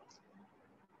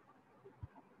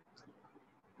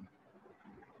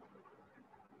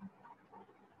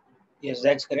 yes,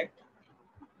 that's correct.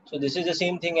 So this is the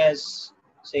same thing as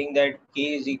saying that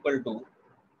K is equal to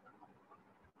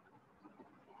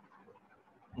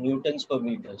Newtons per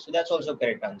meter. So that's also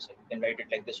correct answer. You can write it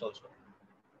like this also.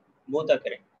 Both are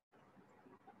correct.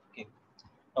 Okay.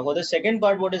 Now for the second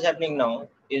part, what is happening now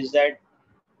is that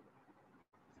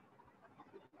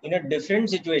in a different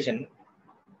situation,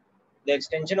 the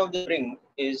extension of the spring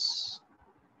is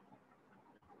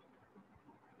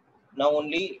now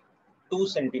only 2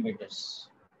 centimeters.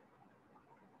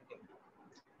 Okay.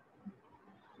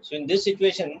 So in this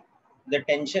situation, the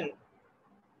tension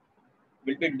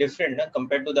will be different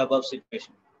compared to the above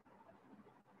situation.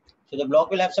 So the block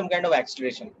will have some kind of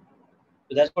acceleration.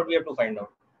 So that's what we have to find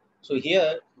out. So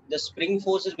here the spring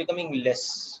force is becoming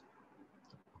less.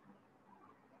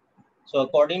 So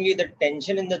accordingly, the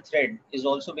tension in the thread is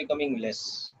also becoming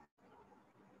less.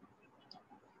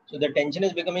 So the tension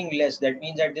is becoming less. That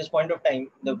means at this point of time,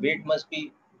 the weight must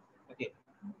be, okay,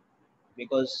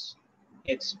 because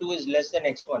x2 is less than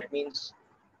x1. It means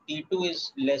T2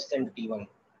 is less than T1.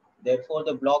 Therefore,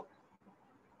 the block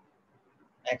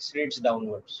accelerates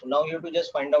downwards. So now you have to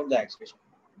just find out the acceleration.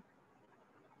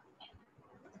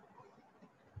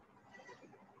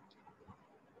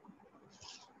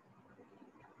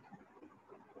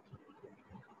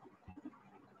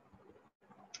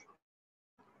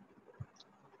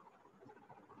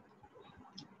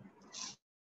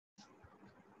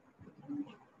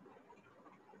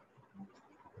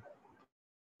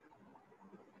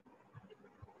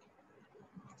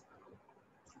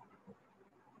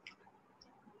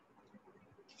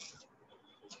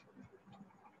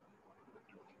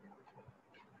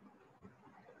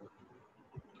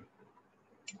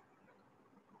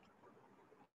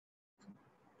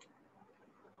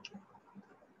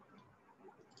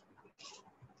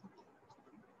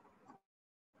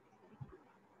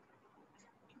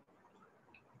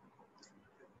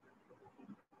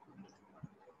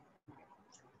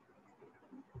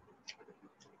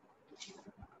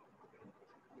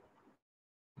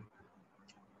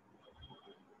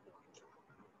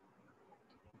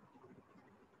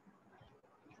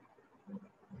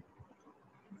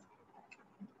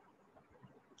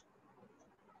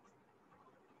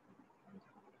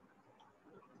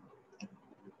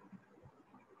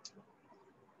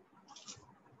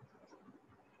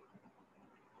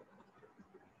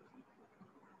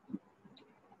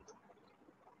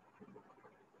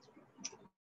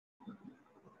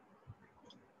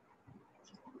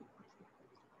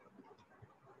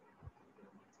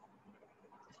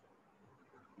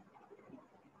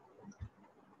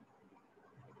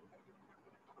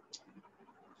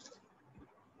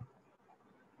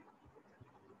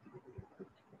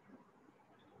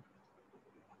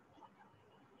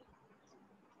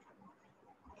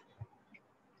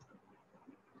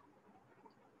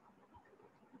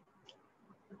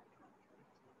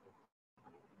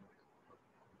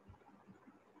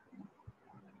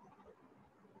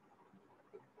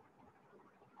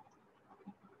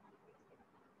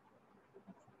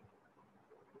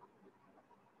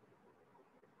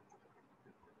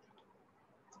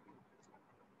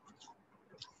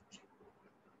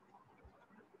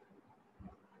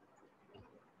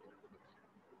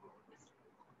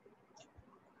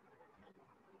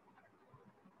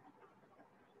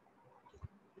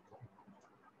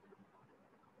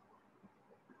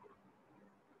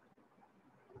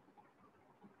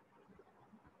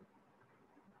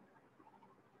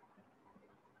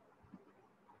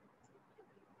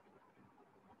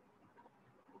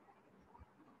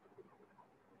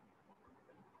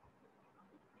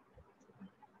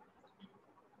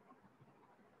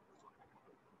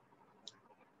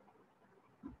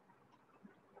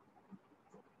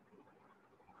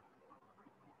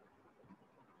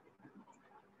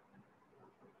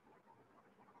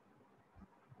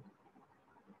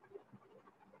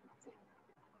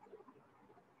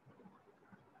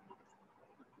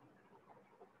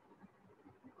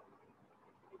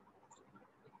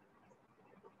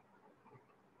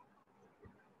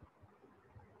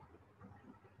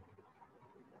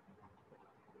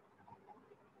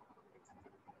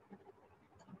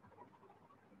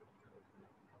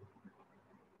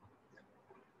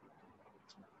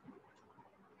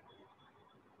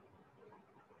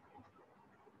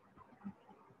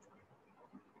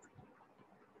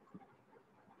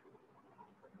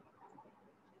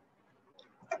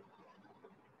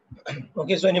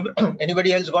 Okay, so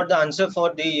anybody else got the answer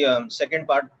for the second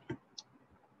part?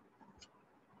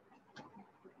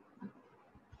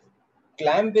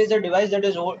 Clamp is a device that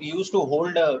is used to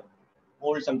hold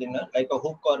something, like a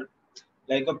hook, or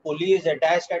like a pulley is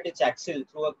attached at its axle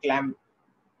through a clamp.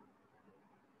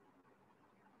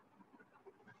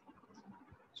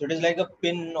 So it is like a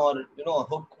pin, or a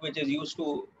hook which is used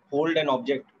to hold an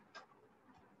object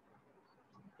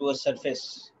to a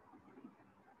surface.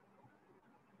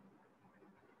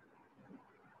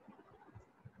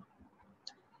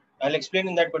 I'll explain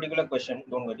in that particular question,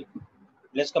 don't worry.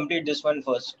 Let's complete this one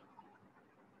first.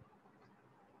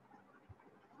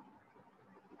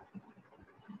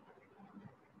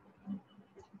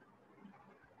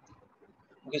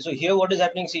 Okay, so here what is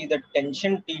happening, see, the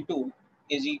tension T2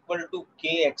 is equal to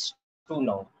Kx2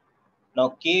 now.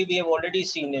 Now K we have already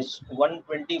seen is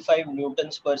 125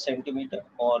 newtons per centimeter,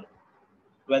 or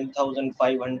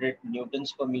 12,500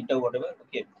 newtons per meter, whatever.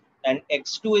 Okay, and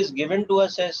X2 is given to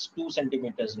us as 2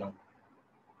 centimeters now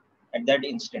at that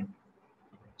instant.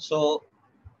 So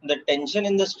the tension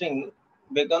in the string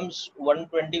becomes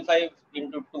 125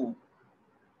 into 2.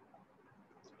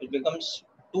 It becomes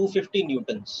 250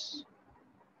 newtons.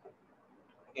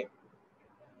 Okay.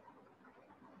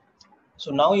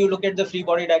 So now you look at the free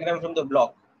body diagram from the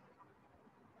block.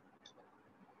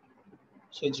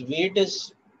 So its weight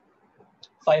is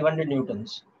 500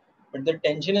 newtons, but the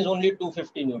tension is only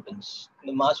 250 newtons.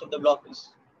 The mass of the block is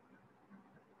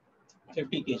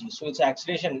 50 kg. So its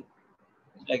acceleration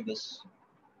is like this.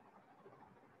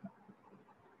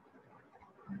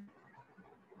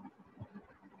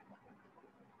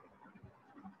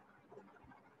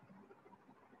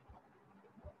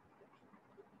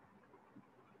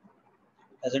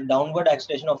 Has a downward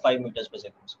acceleration of 5 meters per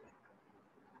second square.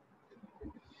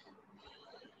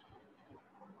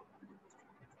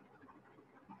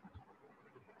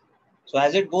 So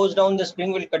as it goes down, the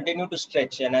spring will continue to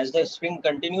stretch, and as the spring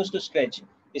continues to stretch,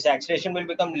 this acceleration will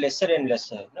become lesser and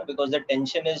lesser, because the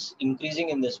tension is increasing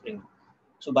in the spring.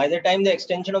 So by the time the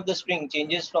extension of the spring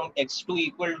changes from x2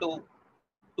 equal to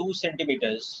 2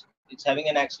 centimeters, it's having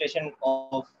an acceleration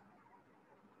of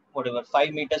whatever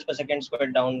 5 meters per second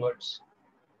squared downwards.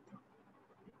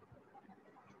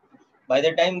 By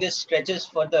the time this stretches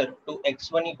further to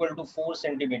x1 equal to 4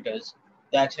 centimeters,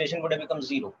 the acceleration would have become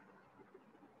 0,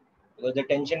 because the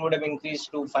tension would have increased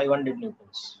to 500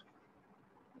 newtons.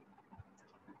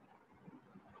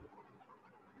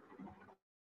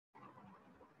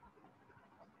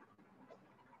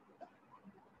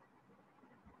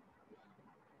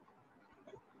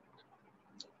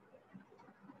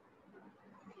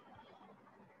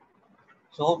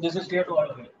 So hope this is clear to all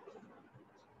of you.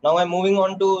 Now I'm moving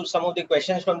on to some of the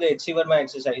questions from the HC Verma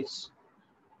exercise.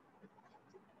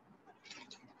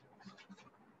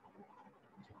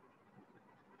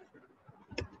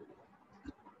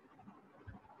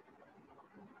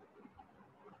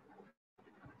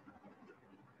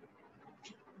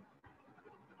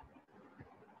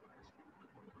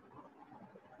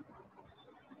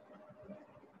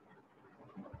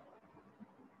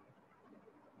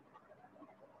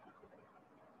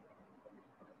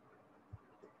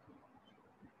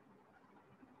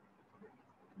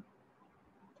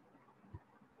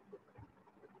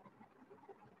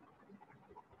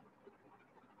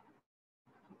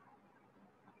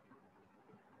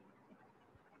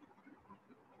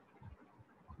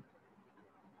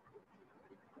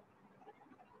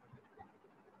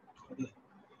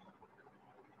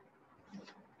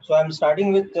 So I'm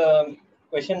starting with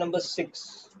question number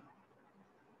 6.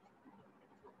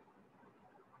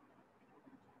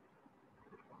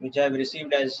 Which I have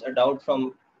received as a doubt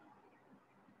from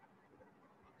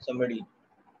somebody.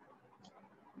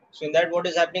 So in that, what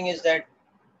is happening is that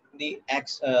the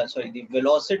the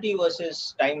velocity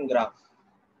versus time graph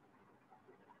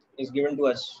is given to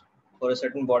us for a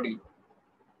certain body.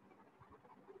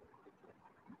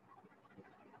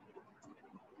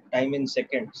 Time in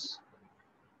seconds.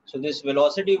 So this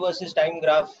velocity versus time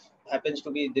graph happens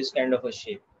to be this kind of a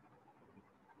shape.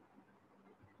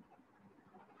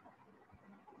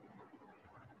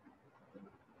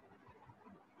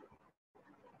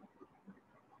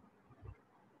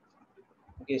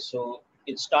 Okay, so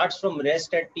it starts from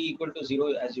rest at t equal to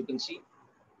 0, as you can see,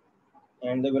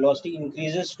 and the velocity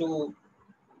increases to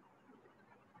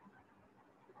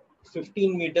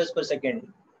 15 meters per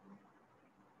second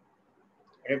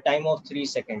at a time of 3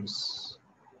 seconds.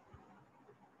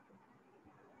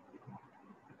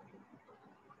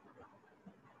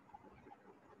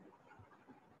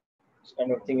 This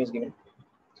kind of thing is given.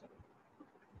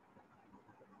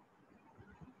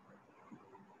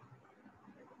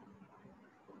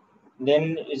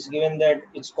 Then it's given that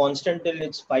it's constant till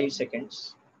it's 5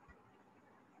 seconds.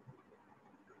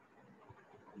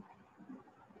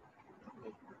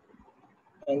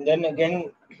 And then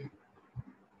again,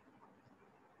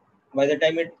 by the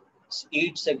time it's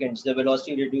 8 seconds, the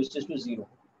velocity reduces to 0.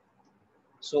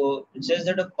 So it says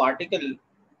that a particle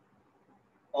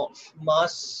of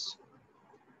mass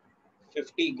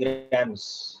 50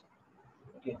 grams,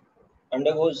 okay,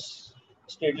 undergoes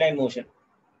straight line motion.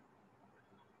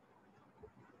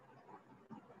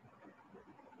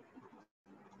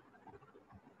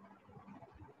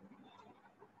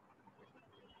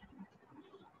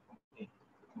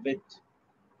 With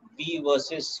V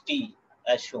versus T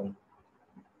as shown.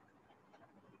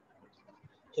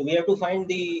 So we have to find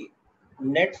the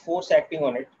net force acting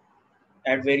on it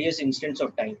at various instants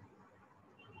of time.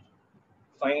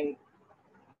 Find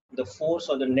the force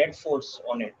or the net force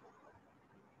on it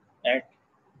at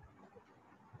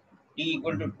t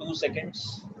equal to 2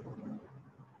 seconds,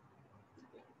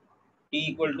 t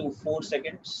equal to 4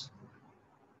 seconds,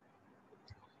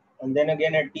 and then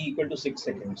again at t equal to 6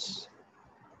 seconds.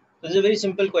 This is a very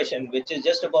simple question, which is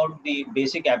just about the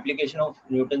basic application of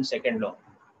Newton's second law.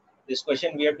 This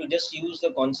question, we have to just use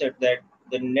the concept that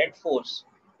the net force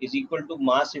is equal to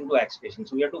mass into acceleration.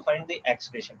 So we have to find the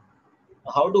acceleration.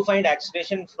 How to find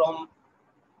acceleration from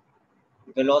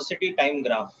velocity time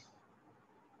graph?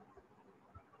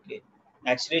 Okay.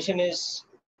 Acceleration is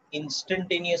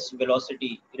instantaneous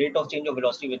velocity, rate of change of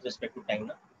velocity with respect to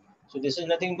time. So this is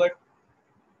nothing but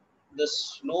the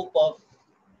slope of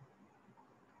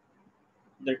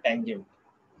the tangent.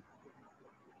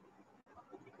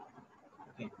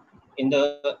 Okay. In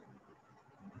the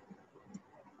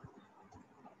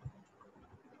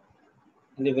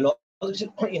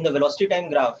velocity time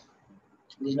graph,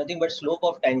 there is nothing but slope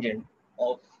of tangent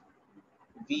of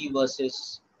v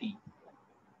versus t,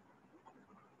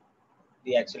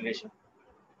 the acceleration.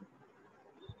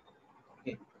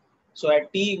 Okay. So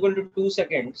at t equal to 2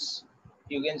 seconds,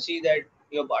 you can see that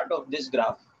you're part of this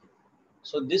graph.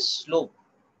 So this slope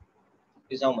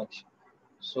is how much?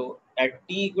 So at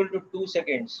t equal to 2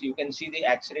 seconds, you can see the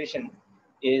acceleration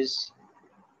is,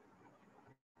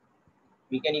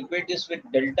 we can equate this with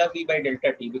delta v by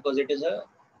delta t because it is a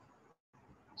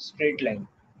straight line.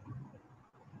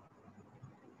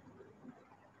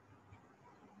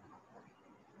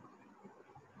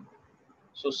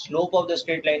 So slope of the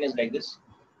straight line is like this.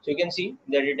 So you can see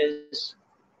that it is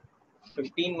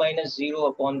 15 minus 0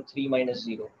 upon 3 minus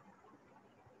 0.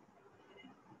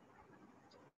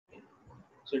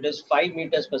 So it is 5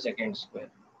 meters per second square.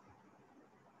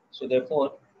 So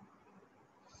therefore,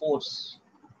 force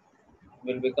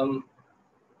will become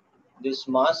this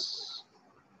mass,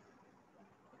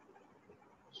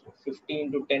 so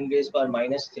 15 to 10 raised power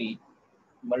minus 3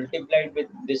 multiplied with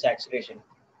this acceleration,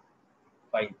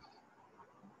 5.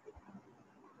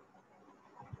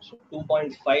 So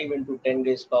 2.5 into 10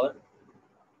 raised power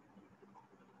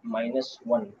minus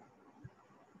 1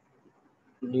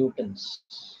 newtons,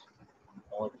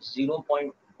 or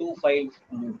 0.25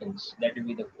 newtons. That will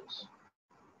be the force.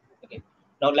 Okay.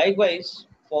 Now likewise,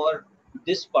 for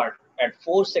this part at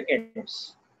 4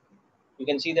 seconds, you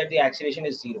can see that the acceleration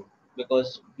is 0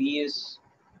 because v is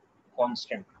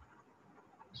constant.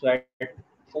 So at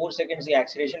 4 seconds, the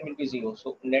acceleration will be 0.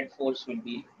 So net force will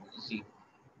be 0.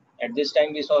 At this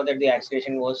time, we saw that the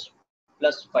acceleration was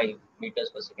plus 5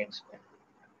 meters per second square.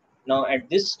 Now at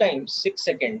this time, 6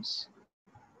 seconds,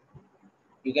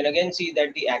 you can again see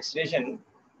that the acceleration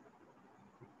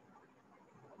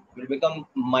will become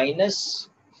minus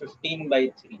 15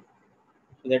 by 3.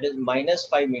 So that is minus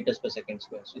 5 meters per second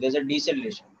square. So there's a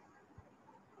deceleration.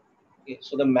 Okay,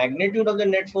 so the magnitude of the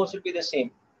net force will be the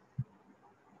same.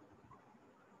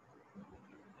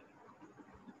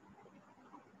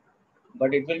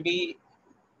 But it will be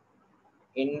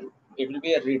a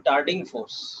retarding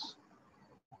force.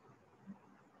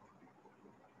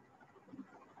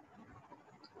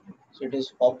 So it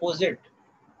is opposite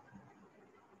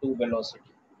to velocity.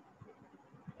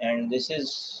 And this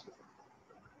is,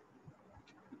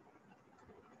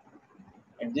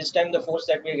 at this time, the force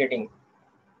that we are getting,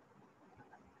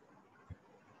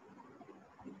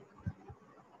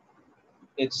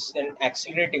 it's an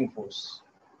accelerating force.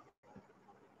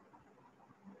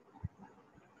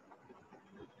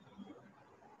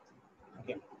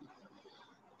 Okay.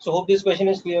 So hope this question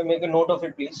is clear. Make a note of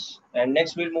it, please. And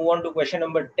next we'll move on to question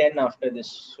number 10 after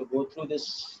this. So go through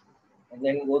this and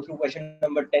then go through question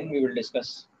number 10 we will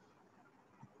discuss.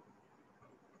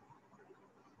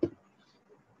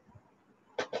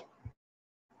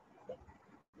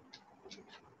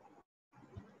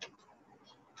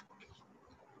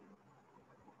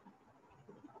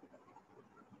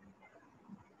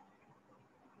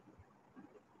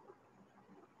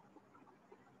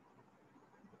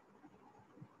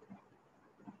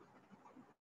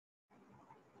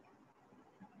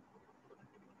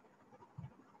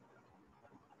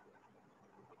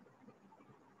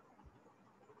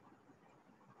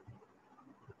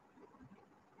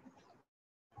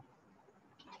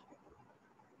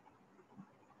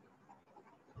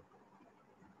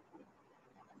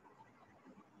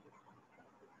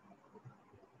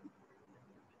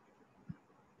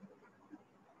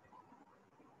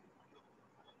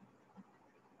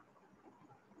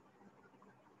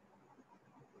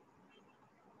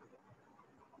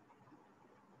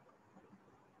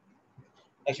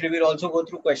 Actually, we'll also go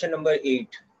through question number 8.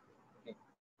 Okay.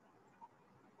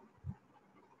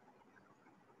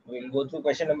 We'll go through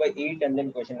question number 8 and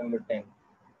then question number 10.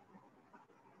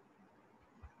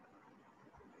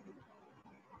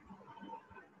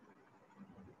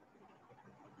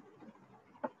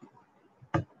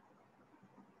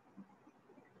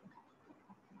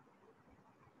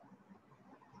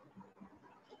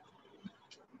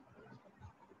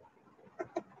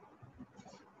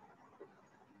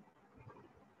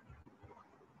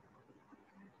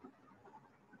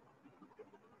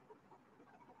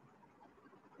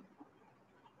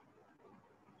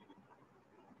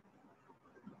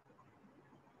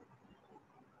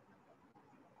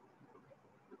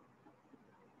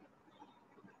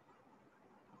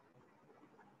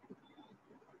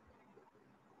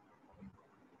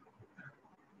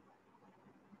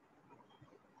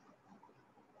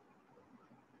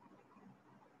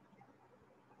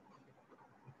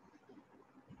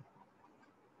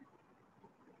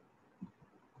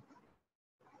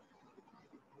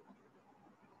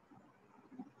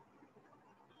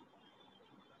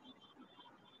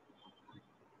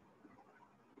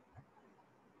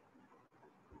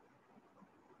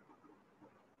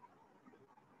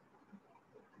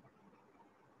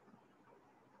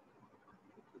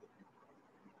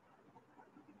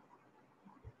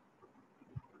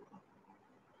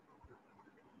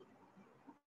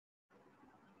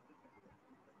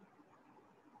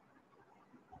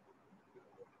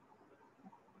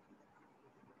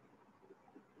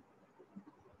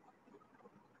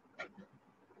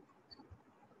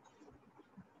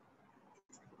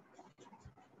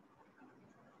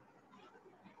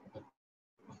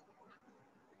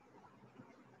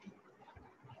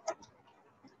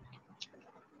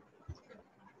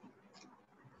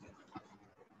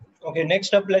 Okay,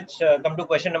 next up, let's come to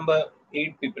question number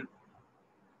 8, people.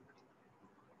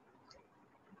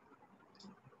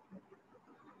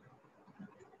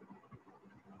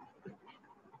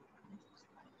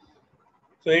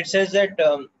 So it says that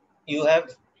you have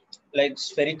like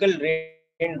spherical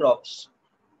raindrops,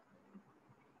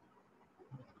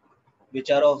 which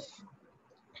are of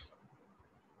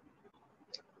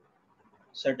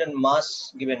certain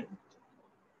mass given.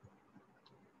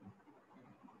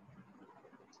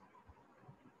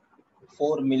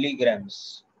 Four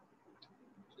milligrams.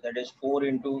 So that is 4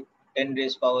 into 10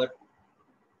 raised power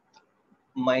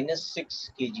minus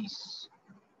 6 kgs.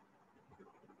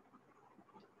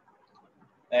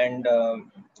 And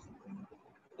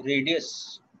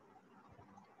radius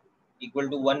equal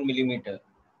to 1 millimeter.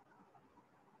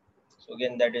 So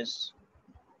again, that is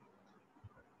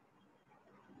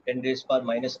 10 raised power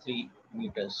minus 3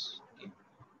 meters. Okay.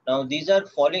 Now these are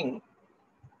falling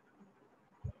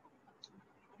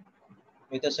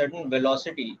with a certain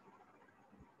velocity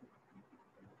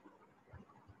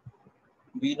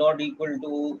v naught equal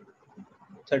to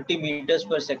 30 meters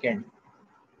per second,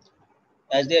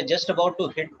 as they are just about to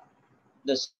hit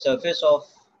the surface of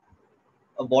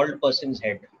a bald person's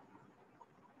head.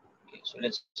 Okay, so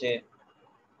let's say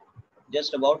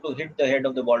just about to hit the head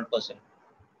of the bald person.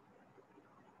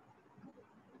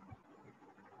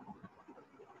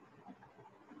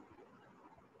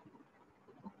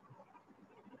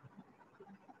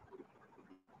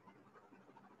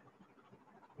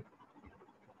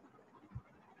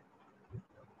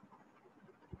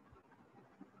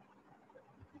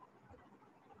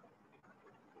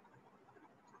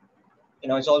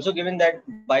 It's also given that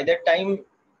by that time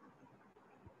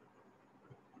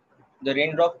the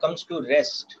raindrop comes to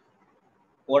rest,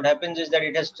 what happens is that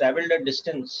it has traveled a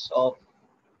distance of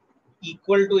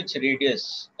equal to its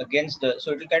radius against the,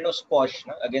 so it will kind of squash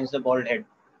against the bald head.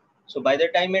 So by the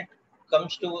time it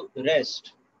comes to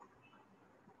rest,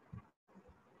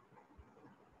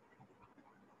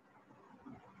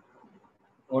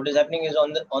 what is happening is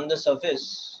on the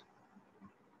surface,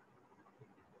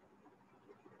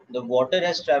 the water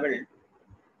has traveled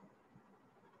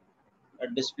a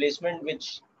displacement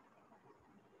which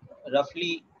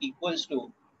roughly equals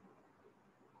to,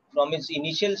 from its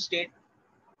initial state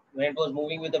when it was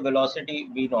moving with a velocity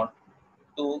v naught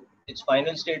to its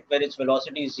final state where its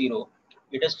velocity is 0,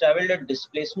 it has traveled a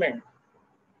displacement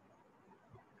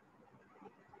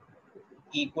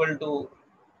equal to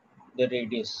the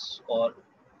radius, or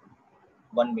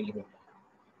 1 millimeter.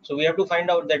 So we have to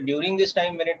find out that during this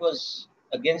time when it was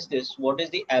against this, what is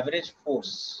the average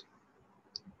force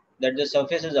that the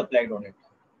surface is applied on it.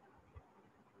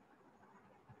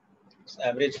 It's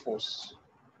average force.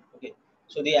 Okay.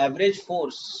 So the average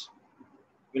force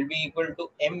will be equal to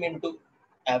m into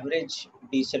average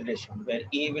deceleration, where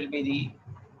A will be the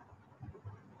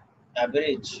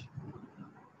average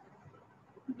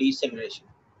deceleration.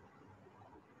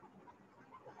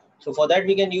 So for that,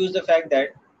 we can use the fact that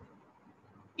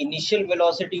initial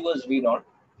velocity was v naught,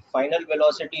 final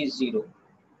velocity is 0,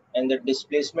 and the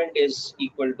displacement is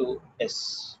equal to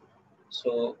s.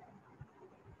 So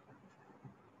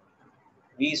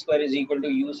v square is equal to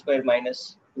u square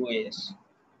minus 2as.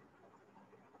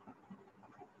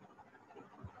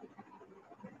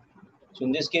 So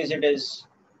in this case, it is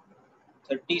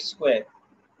 30 square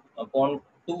upon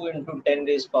 2 into 10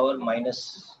 raised power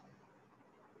minus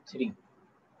 3.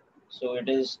 So it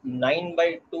is 9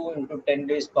 by 2 into 10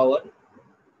 raised power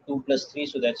 2 plus 3,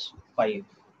 so that's 5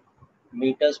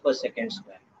 meters per second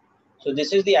square. So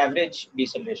this is the average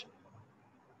deceleration.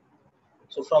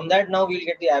 So from that, now we'll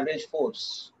get the average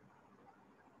force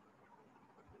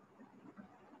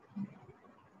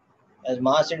as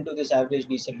mass into this average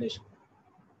deceleration.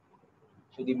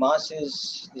 So the mass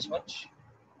is this much,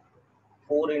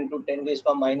 4 into 10 raised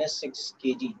power minus 6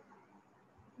 kg,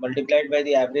 multiplied by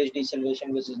the average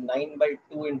deceleration, which is 9 by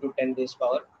 2 into 10 raised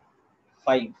power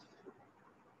 5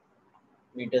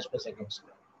 meters per second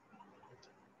square.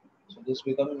 So this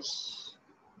becomes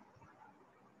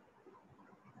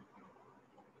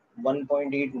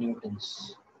 1.8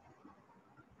 newtons.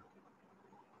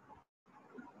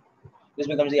 This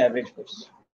becomes the average force.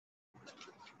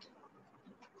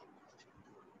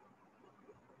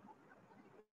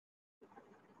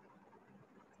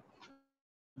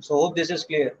 So hope this is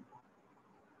clear.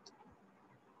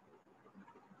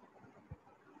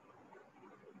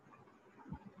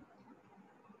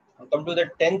 I'll come to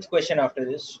the 10th question after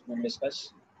this, we'll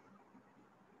discuss.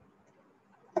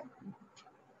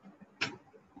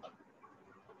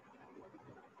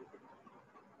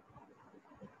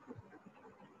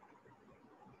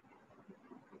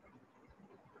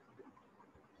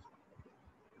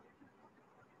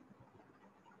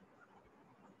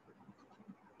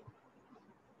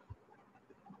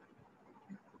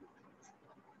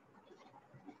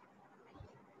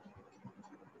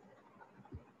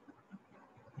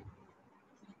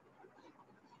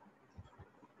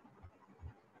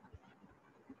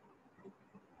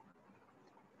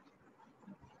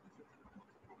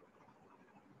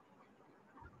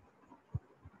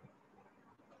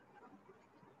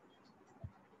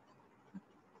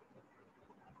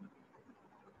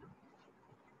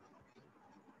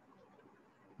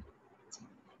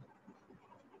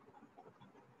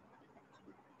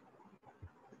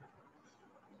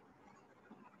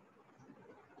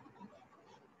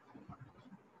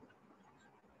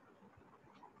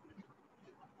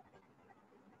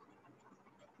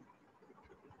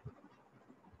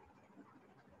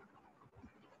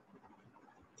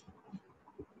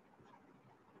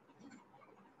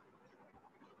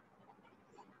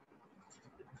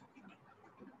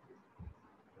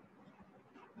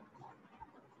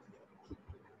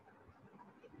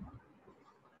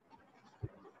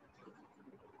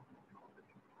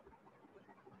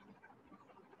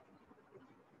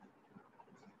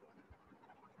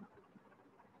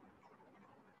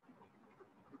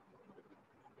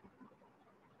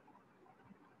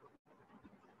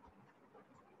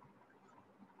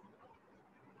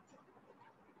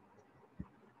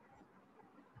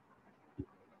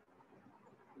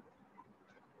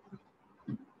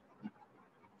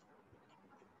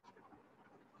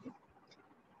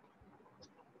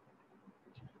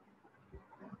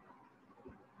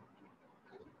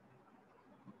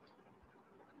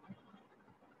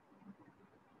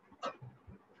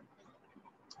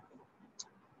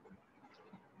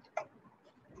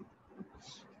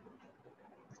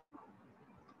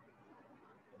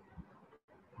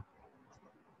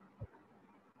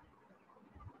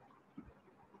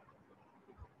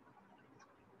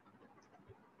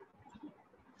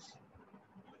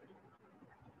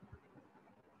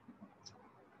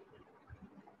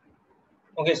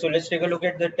 Okay, so let's take a look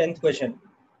at the 10th question.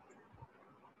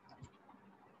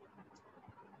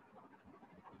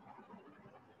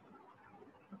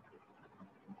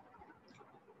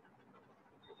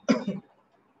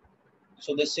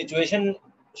 So the situation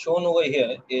shown over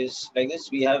here is like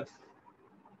this. We have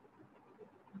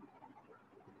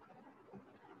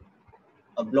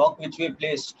a block which we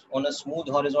placed on a smooth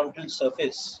horizontal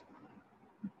surface,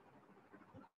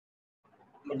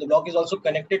 but the block is also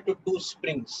connected to two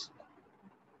springs.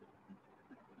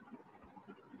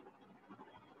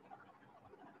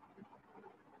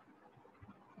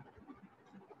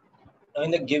 Now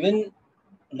in the given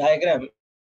diagram,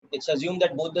 it's assumed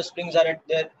that both the springs are at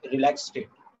their relaxed state.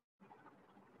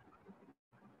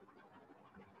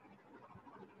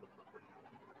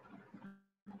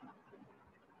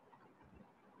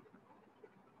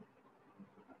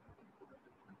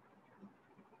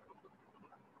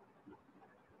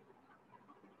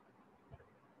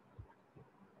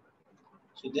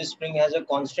 So this spring has a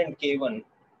constant K1.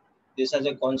 This has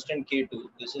a constant K2.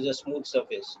 This is a smooth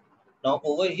surface. Now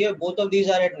over here, both of these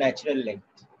are at natural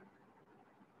length.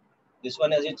 This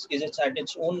one is at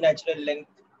its own natural length.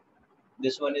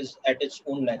 This one is at its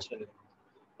own natural length.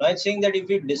 Now it's saying that if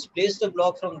we displace the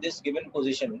block from this given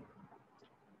position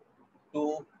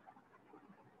to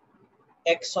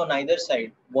x on either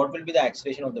side, what will be the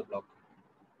acceleration of the block?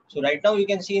 So right now you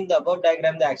can see in the above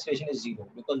diagram the acceleration is 0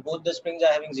 because both the springs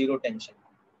are having 0 tension.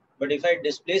 But if I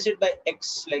displace it by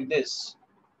x like this,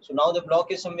 so now the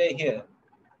block is somewhere here.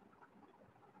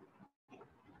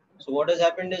 So what has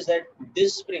happened is that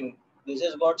this spring, this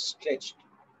has got stretched.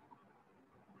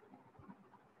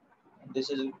 This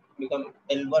has become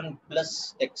L1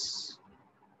 plus x.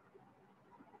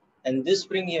 And this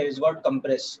spring here is got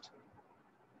compressed.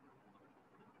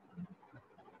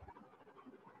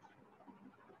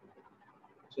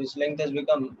 So its length has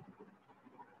become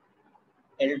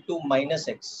L2 minus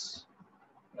x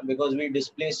because we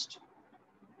displaced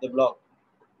the block.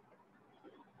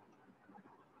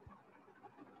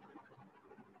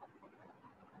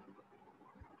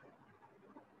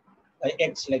 By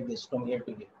x like this from here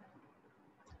to here.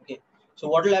 Okay. So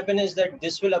what will happen is that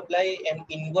this will apply an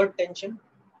inward tension.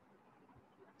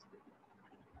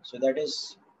 So that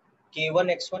is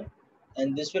K1 x1,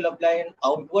 and this will apply an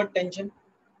outward tension.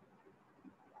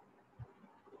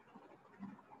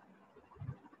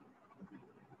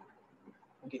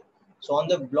 Okay. So on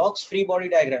the block's free body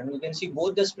diagram, you can see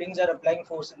both the springs are applying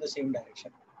force in the same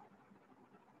direction.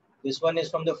 This one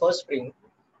is from the first spring,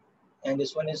 and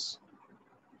this one is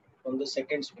from the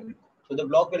second spring. So the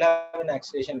block will have an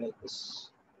acceleration like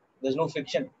this. There's no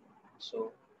friction.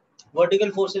 So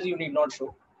vertical forces you need not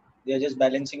show. They are just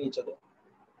balancing each other.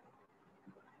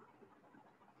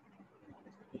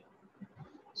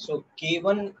 So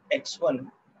K1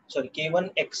 x1, sorry, K1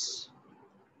 x,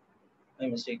 my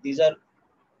mistake. These are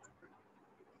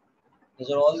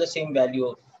all the same value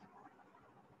of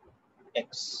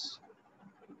x.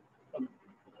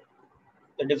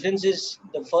 The difference is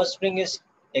the first spring is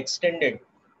extended,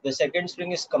 the second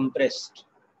spring is compressed,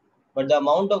 but the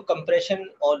amount of compression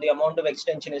or the amount of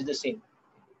extension is the same.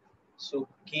 So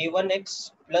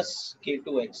K1x plus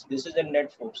K2x, this is the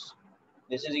net force.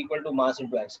 This is equal to mass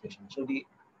into acceleration. So the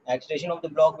acceleration of the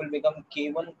block will become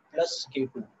K1 plus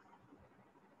K2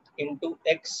 into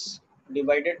x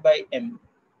divided by m.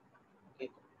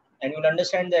 Okay. And you'll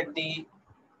understand that the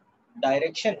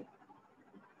direction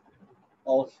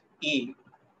of E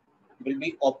will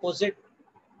be opposite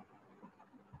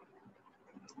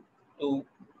to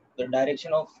the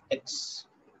direction of x.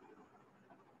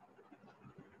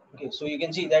 Okay, so you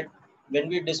can see that when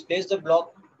we displace the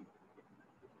block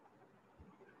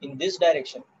in this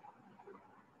direction,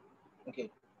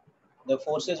 okay, the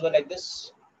forces were like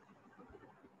this.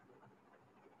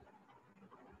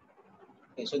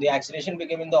 Okay, so the acceleration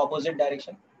became in the opposite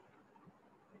direction.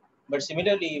 But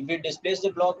similarly, if we displace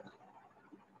the block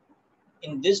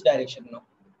in this direction now,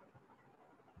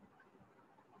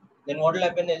 then what will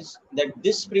happen is that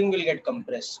this spring will get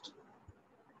compressed.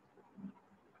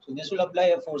 So this will apply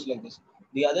a force like this.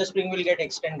 The other spring will get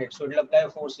extended, so it will apply a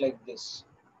force like this.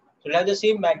 So it will have the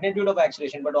same magnitude of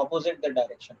acceleration, but opposite the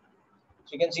direction.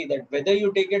 So you can see that whether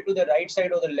you take it to the right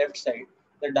side or the left side,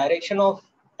 the direction of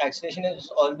acceleration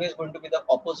is always going to be the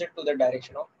opposite to the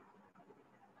direction of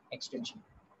extension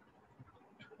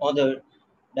or the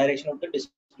direction of the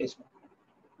displacement.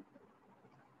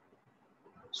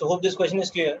 So hope this question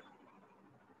is clear.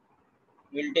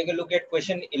 We'll take a look at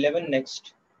question 11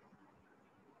 next.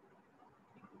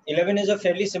 11 is a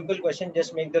fairly simple question.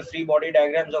 Just make the free body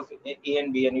diagrams of A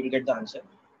and B and you'll get the answer.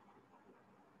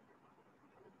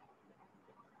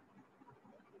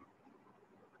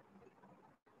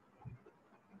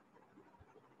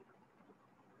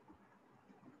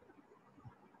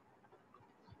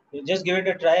 We'll just give it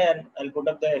a try and I'll put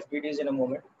up the FPDs in a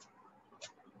moment.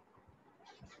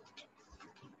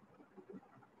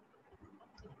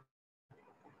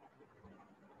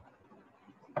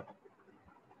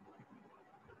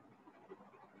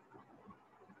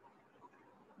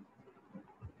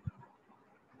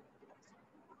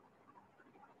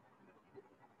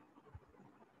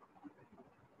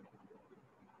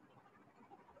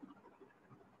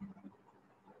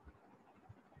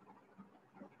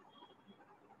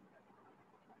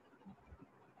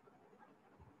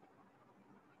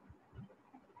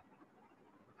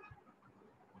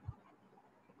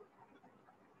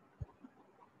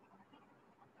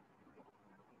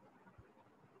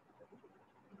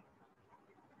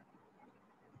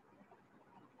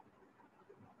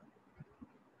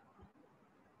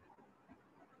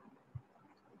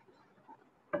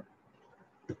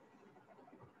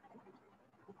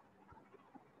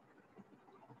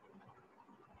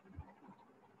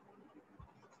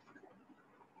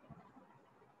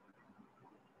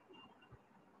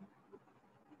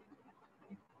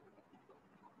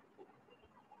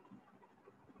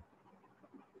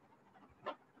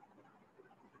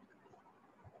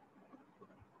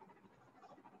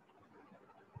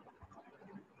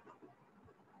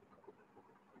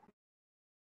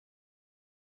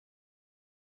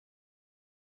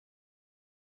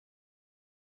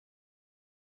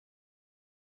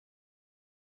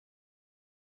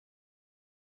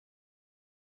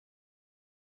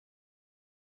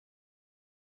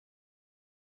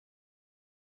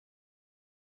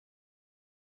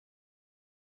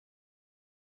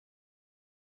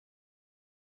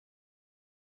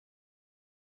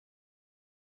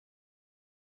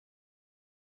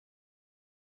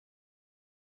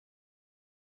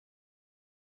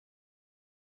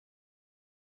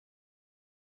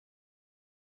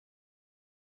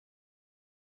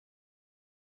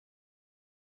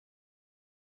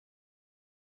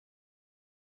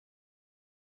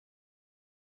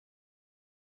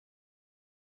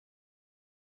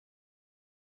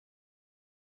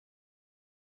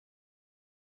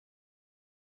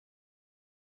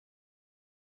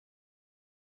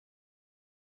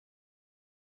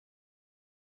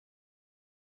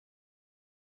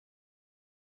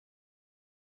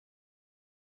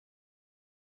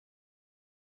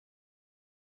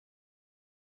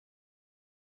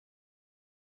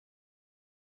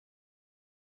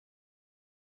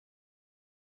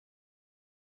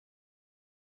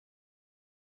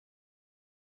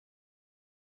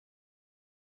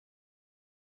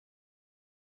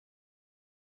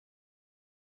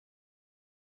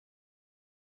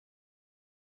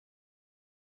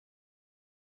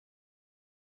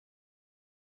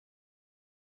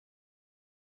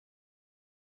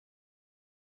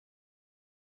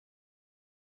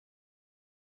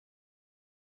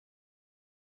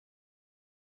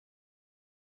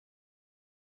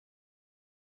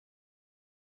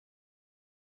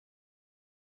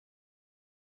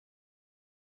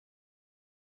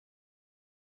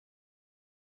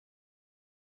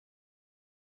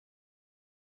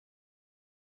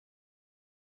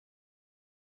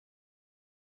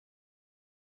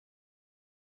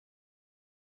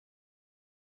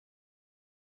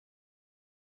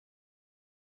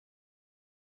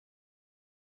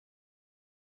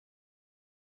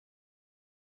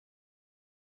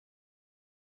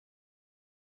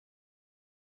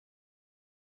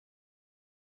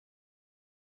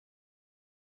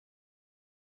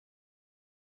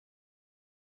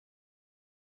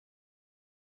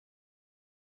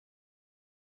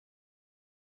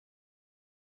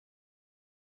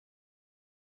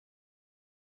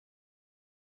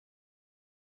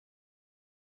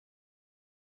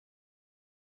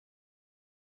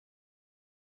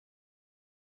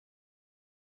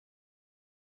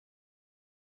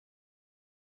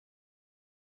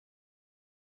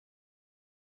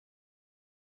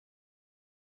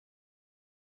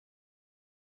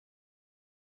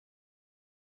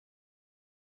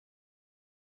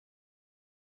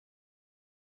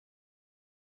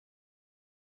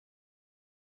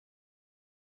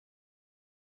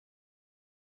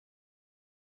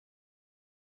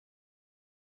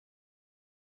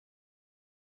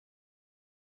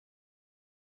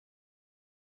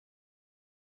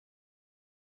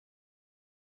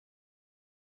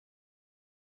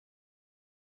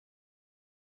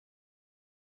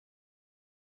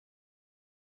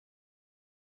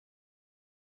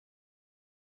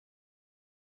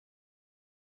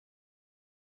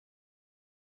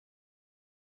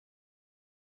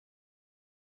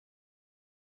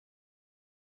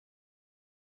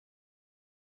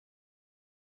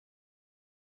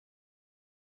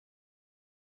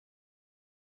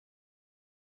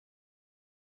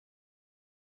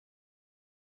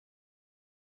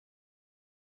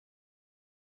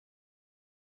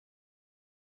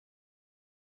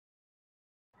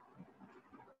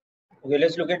 Okay,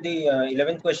 let's look at the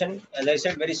 11th question. As I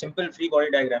said, very simple free body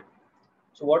diagram.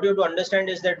 So what you have to understand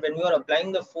is that when you are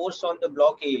applying the force on the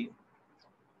block A,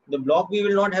 the block B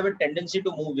will not have a tendency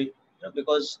to move it,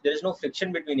 because there is no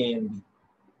friction between A and B.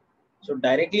 So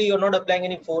directly you're not applying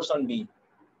any force on B.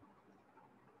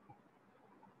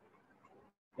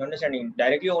 You understanding?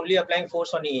 Directly only applying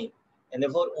force on A, and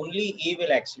therefore only A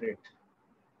will accelerate.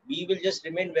 B will just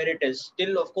remain where it is.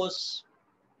 Still, of course,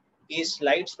 A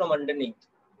slides from underneath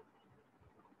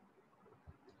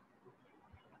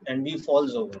and B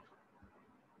falls over.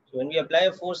 So when we apply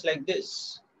a force like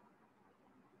this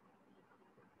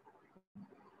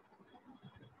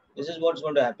is what's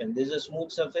going to happen. This is a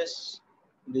smooth surface.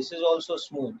 This is also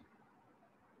smooth.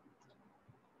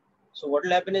 So what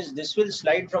will happen is this will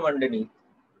slide from underneath,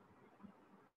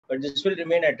 but this will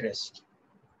remain at rest.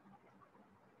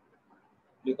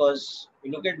 Because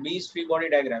you look at B's free body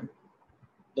diagram,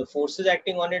 the forces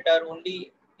acting on it are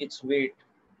only its weight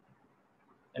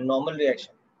and normal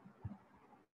reaction.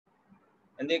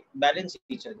 And they balance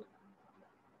each other.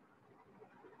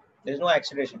 There's no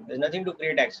acceleration. There's nothing to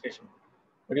create acceleration.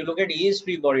 But you look at E's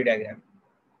free body diagram.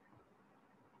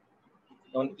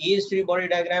 On E's free body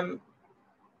diagram,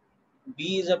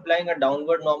 B is applying a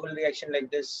downward normal reaction like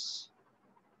this.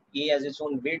 A has its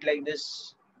own weight like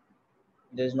this.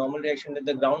 There's normal reaction that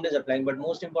the ground is applying, but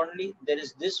most importantly, there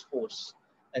is this force,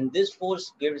 and this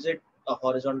force gives it a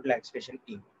horizontal acceleration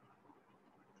E.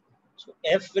 So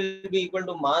F will be equal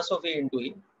to mass of A into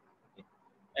E,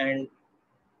 and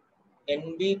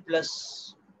NB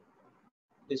plus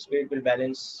this weight will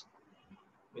balance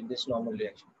with this normal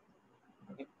reaction.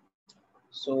 Okay.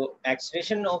 So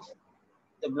acceleration of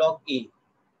the block A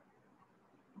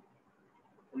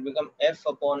will become F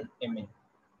upon MA.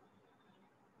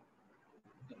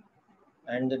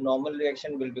 And the normal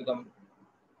reaction will become,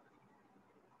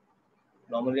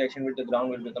 normal reaction with the ground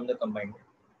will become the combined.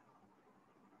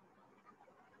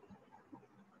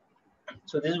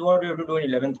 So this is what you have to do in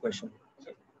 11th question.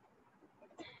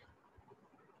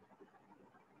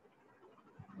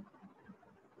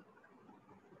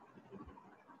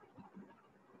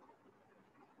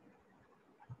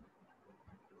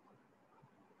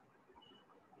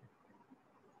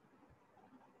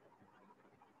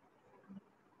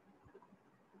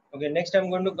 Okay, next I'm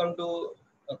going to come to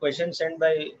a question sent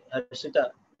by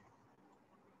Harshita.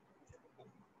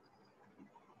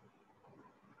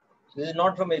 This is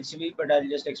not from HCB, but I'll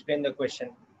just explain the question.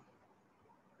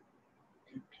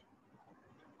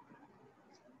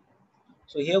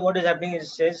 So here what is happening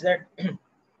is, says that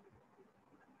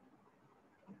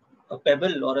a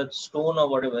pebble or a stone or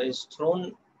whatever is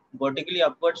thrown vertically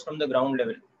upwards from the ground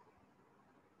level.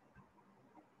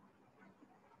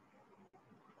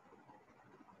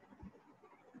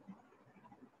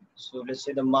 So let's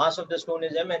say the mass of the stone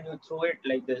is M and you throw it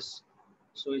like this.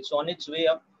 So it's on its way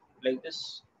up like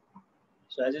this.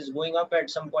 So as it's going up at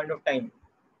some point of time,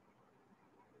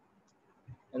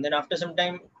 and then after some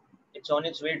time, it's on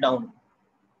its way down.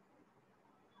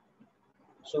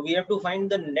 So we have to find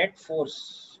the net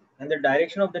force and the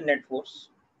direction of the net force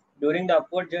during the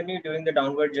upward journey, during the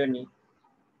downward journey,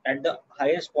 at the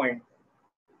highest point.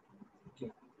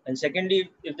 Okay. And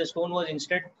secondly, if the stone was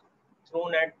instead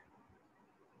thrown at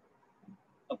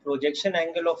a projection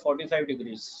angle of 45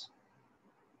 degrees,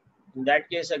 in that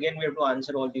case, again, we have to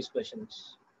answer all these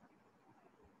questions.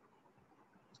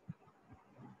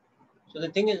 So the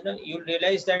thing is, you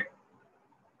realize that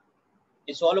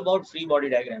it's all about free body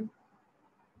diagram.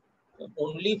 The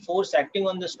only force acting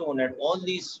on the stone at all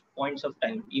these points of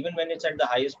time, even when it's at the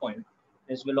highest point,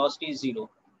 its velocity is 0.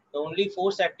 The only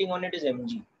force acting on it is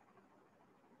mg,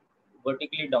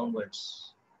 vertically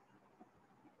downwards,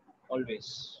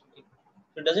 always.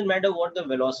 So it doesn't matter what the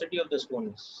velocity of the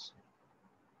stone is.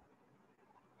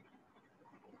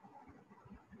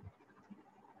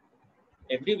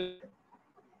 Everywhere,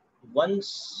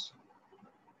 once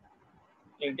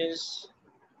it is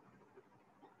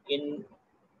in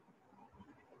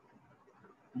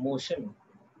motion,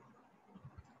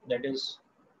 that is,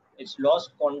 it's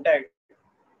lost contact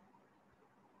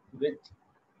with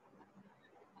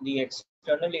the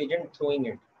external agent throwing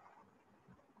it.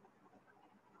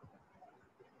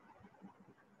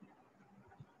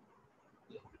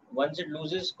 Once it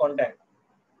loses contact,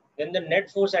 then the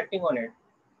net force acting on it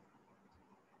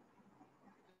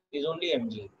is only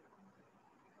mg.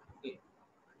 Okay.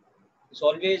 It's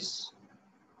always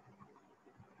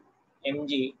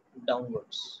mg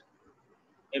downwards,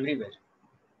 everywhere,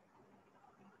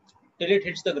 till it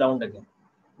hits the ground again.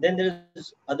 Then there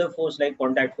is other force like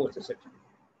contact force, etc.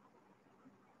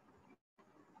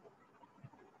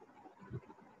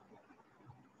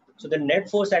 So the net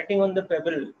force acting on the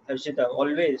pebble, Harshita,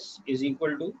 always is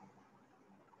equal to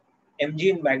mg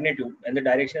in magnitude, and the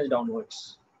direction is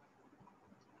downwards.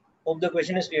 Hope the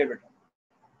question is clear, better.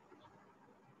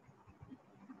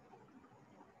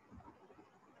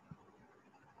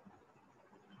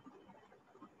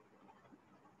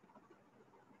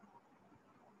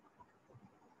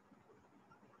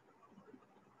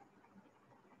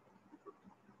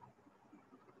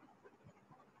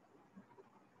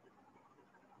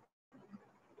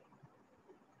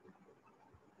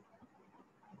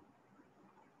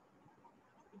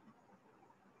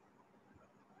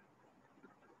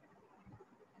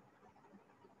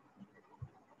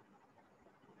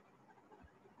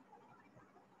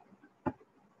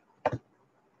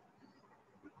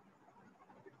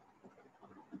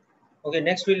 Okay,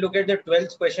 next we'll look at the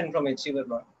 12th question from H.C.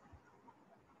 Verma.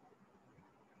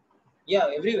 Yeah,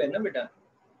 everywhere, na beta.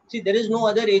 See, there is no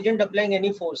other agent applying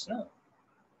any force, na.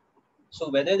 So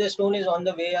whether the stone is on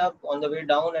the way up, on the way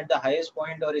down at the highest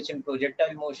point, or it's in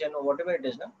projectile motion, or whatever it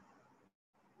is, na,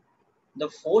 the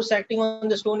force acting on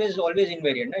the stone is always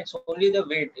invariant. Na? It's only the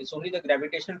weight, it's only the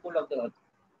gravitational pull of the earth.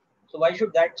 So why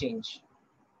should that change?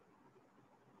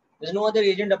 There's no other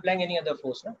agent applying any other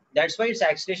force. Na? That's why its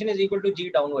acceleration is equal to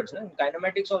g downwards. Na? In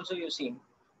kinematics also you've seen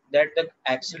that the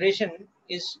acceleration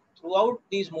is throughout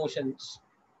these motions,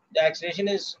 the acceleration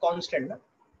is constant. Na?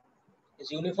 It's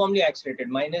uniformly accelerated,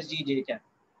 minus g j cap.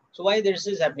 So why this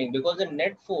is happening? Because the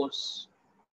net force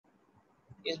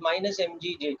is minus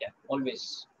mg j cap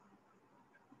always.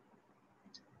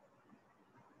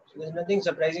 So there's nothing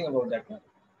surprising about that. Na?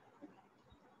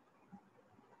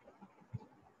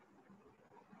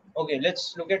 Okay,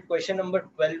 let's look at question number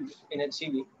 12 in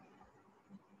HCV.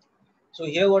 So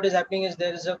here what is happening is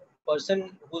there is a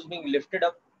person who's being lifted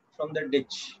up from the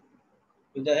ditch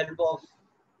with the help of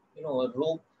a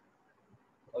rope,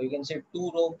 or you can say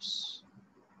two ropes,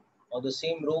 or the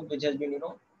same rope which has been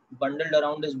bundled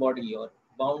around his body or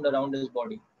bound around his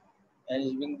body, and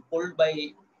is being pulled by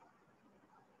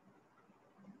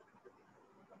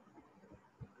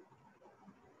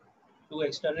two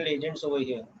external agents over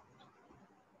here.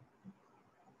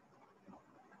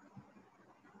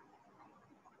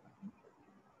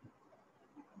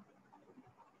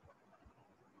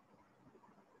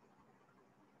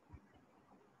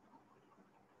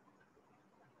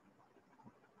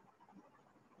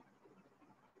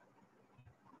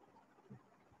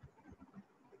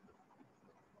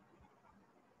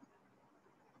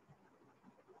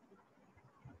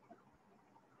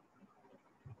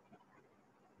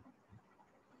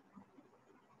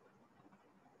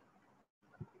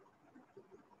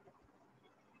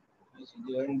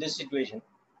 They are in this situation.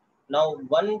 Now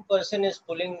one person is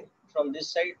pulling from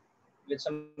this side with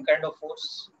some kind of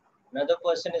force. Another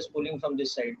person is pulling from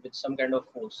this side with some kind of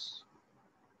force.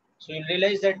 So you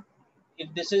realize that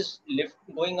if this is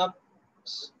going up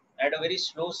at a very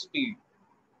slow speed,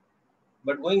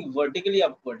 but going vertically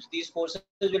upwards, these forces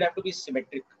will have to be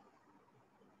symmetric,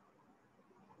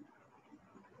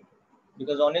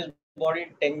 because on his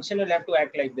body tension will have to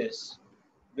act like this,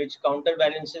 which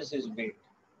counterbalances his weight,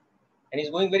 and he's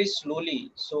going very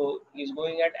slowly, so he's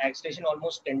going at acceleration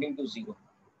almost tending to zero.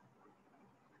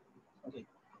 Okay,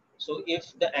 so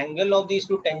if the angle of these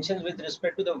two tensions with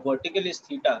respect to the vertical is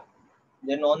theta,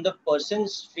 then on the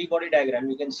person's free body diagram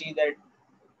you can see that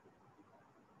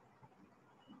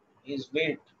his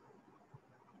weight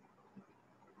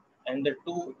and the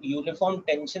two uniform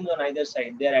tensions on either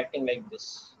side, they are acting like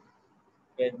this,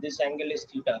 where this angle is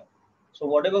theta. So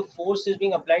whatever force is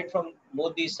being applied from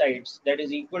both these sides, that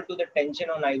is equal to the tension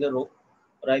on either rope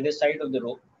or either side of the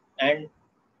rope, and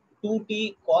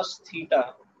 2t cos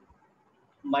theta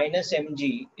minus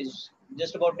mg is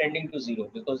just about tending to zero,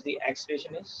 because the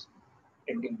acceleration is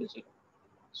tending to zero.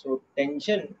 So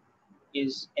tension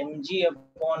is mg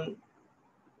upon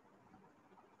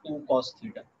 2 cos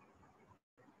theta.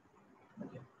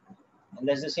 Okay. And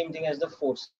that's the same thing as the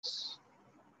force.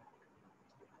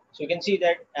 So you can see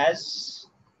that as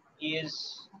he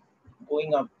is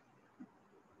going up,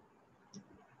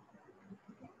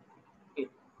 okay,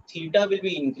 theta will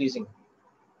be increasing.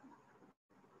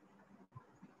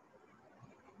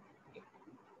 Okay.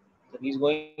 So he's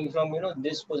going from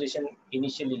this position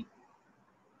initially,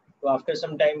 so after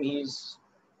some time he is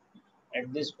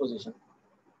at this position.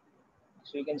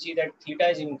 So you can see that theta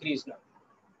is increased now.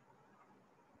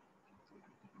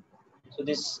 So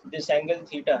this angle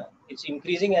theta, it's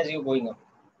increasing as you're going up.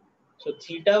 So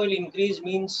theta will increase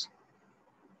means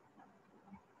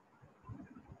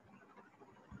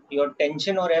your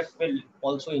tension or F will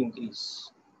also increase.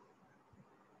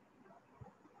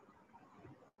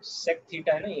 Sec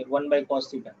theta, 1 by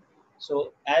cos theta.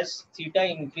 So as theta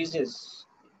increases,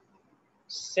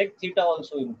 sec theta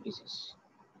also increases.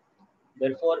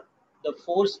 Therefore, the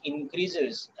force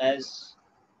increases as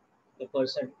the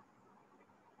person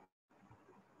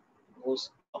goes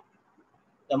up.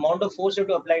 The amount of force you have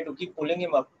to apply to keep pulling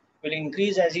him up will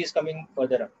increase as he is coming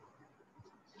further up.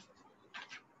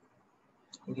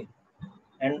 Okay.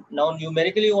 And now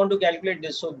numerically you want to calculate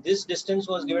this. So this distance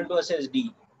was given to us as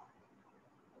d.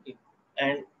 Okay.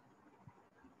 And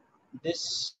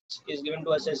this is given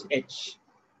to us as h.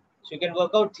 So you can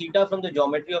work out theta from the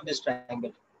geometry of this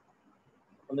triangle.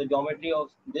 From the geometry of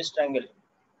this triangle,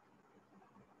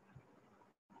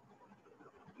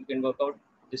 you can work out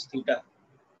this theta.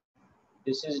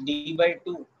 This is d by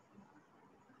 2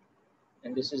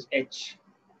 and this is h.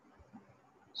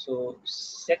 So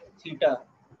sec theta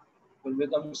will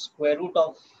become square root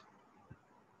of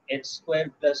h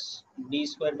square plus d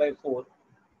square by 4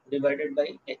 divided by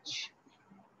h.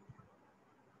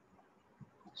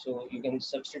 So you can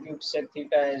substitute sec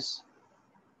theta as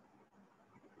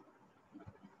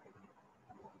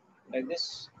like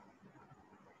this,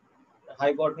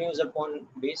 hypotenuse upon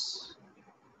base.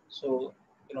 So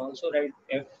you can also write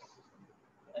f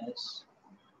as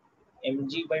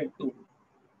mg by 2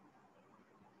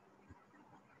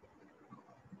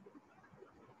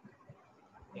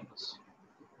 x.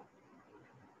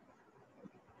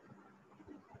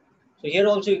 So here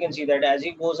also you can see that as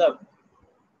he goes up,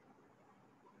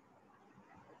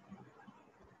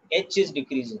 h is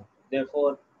decreasing.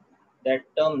 Therefore, that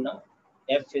term now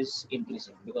f is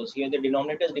increasing because here the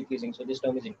denominator is decreasing. So this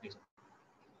term is increasing.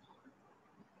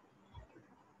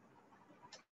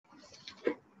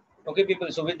 Okay,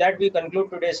 people. So with that, we conclude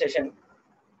today's session.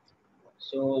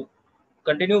 So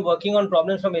continue working on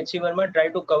problems from H.C. Verma. Try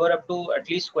to cover up to at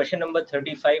least question number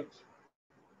 35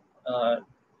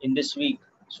 in this week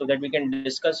so that we can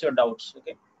discuss your doubts.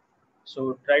 Okay.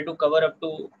 So try to cover up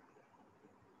to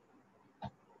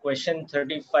question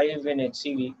 35 in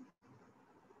HCV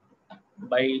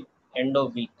by end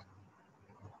of week.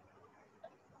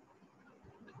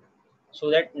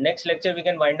 So that next lecture we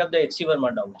can wind up the H.C.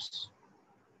 Verma doubts.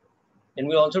 Then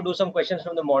we also do some questions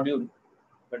from the module,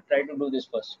 but try to do this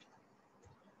first.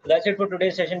 So that's it for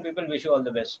today's session, people. Wish you all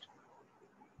the best.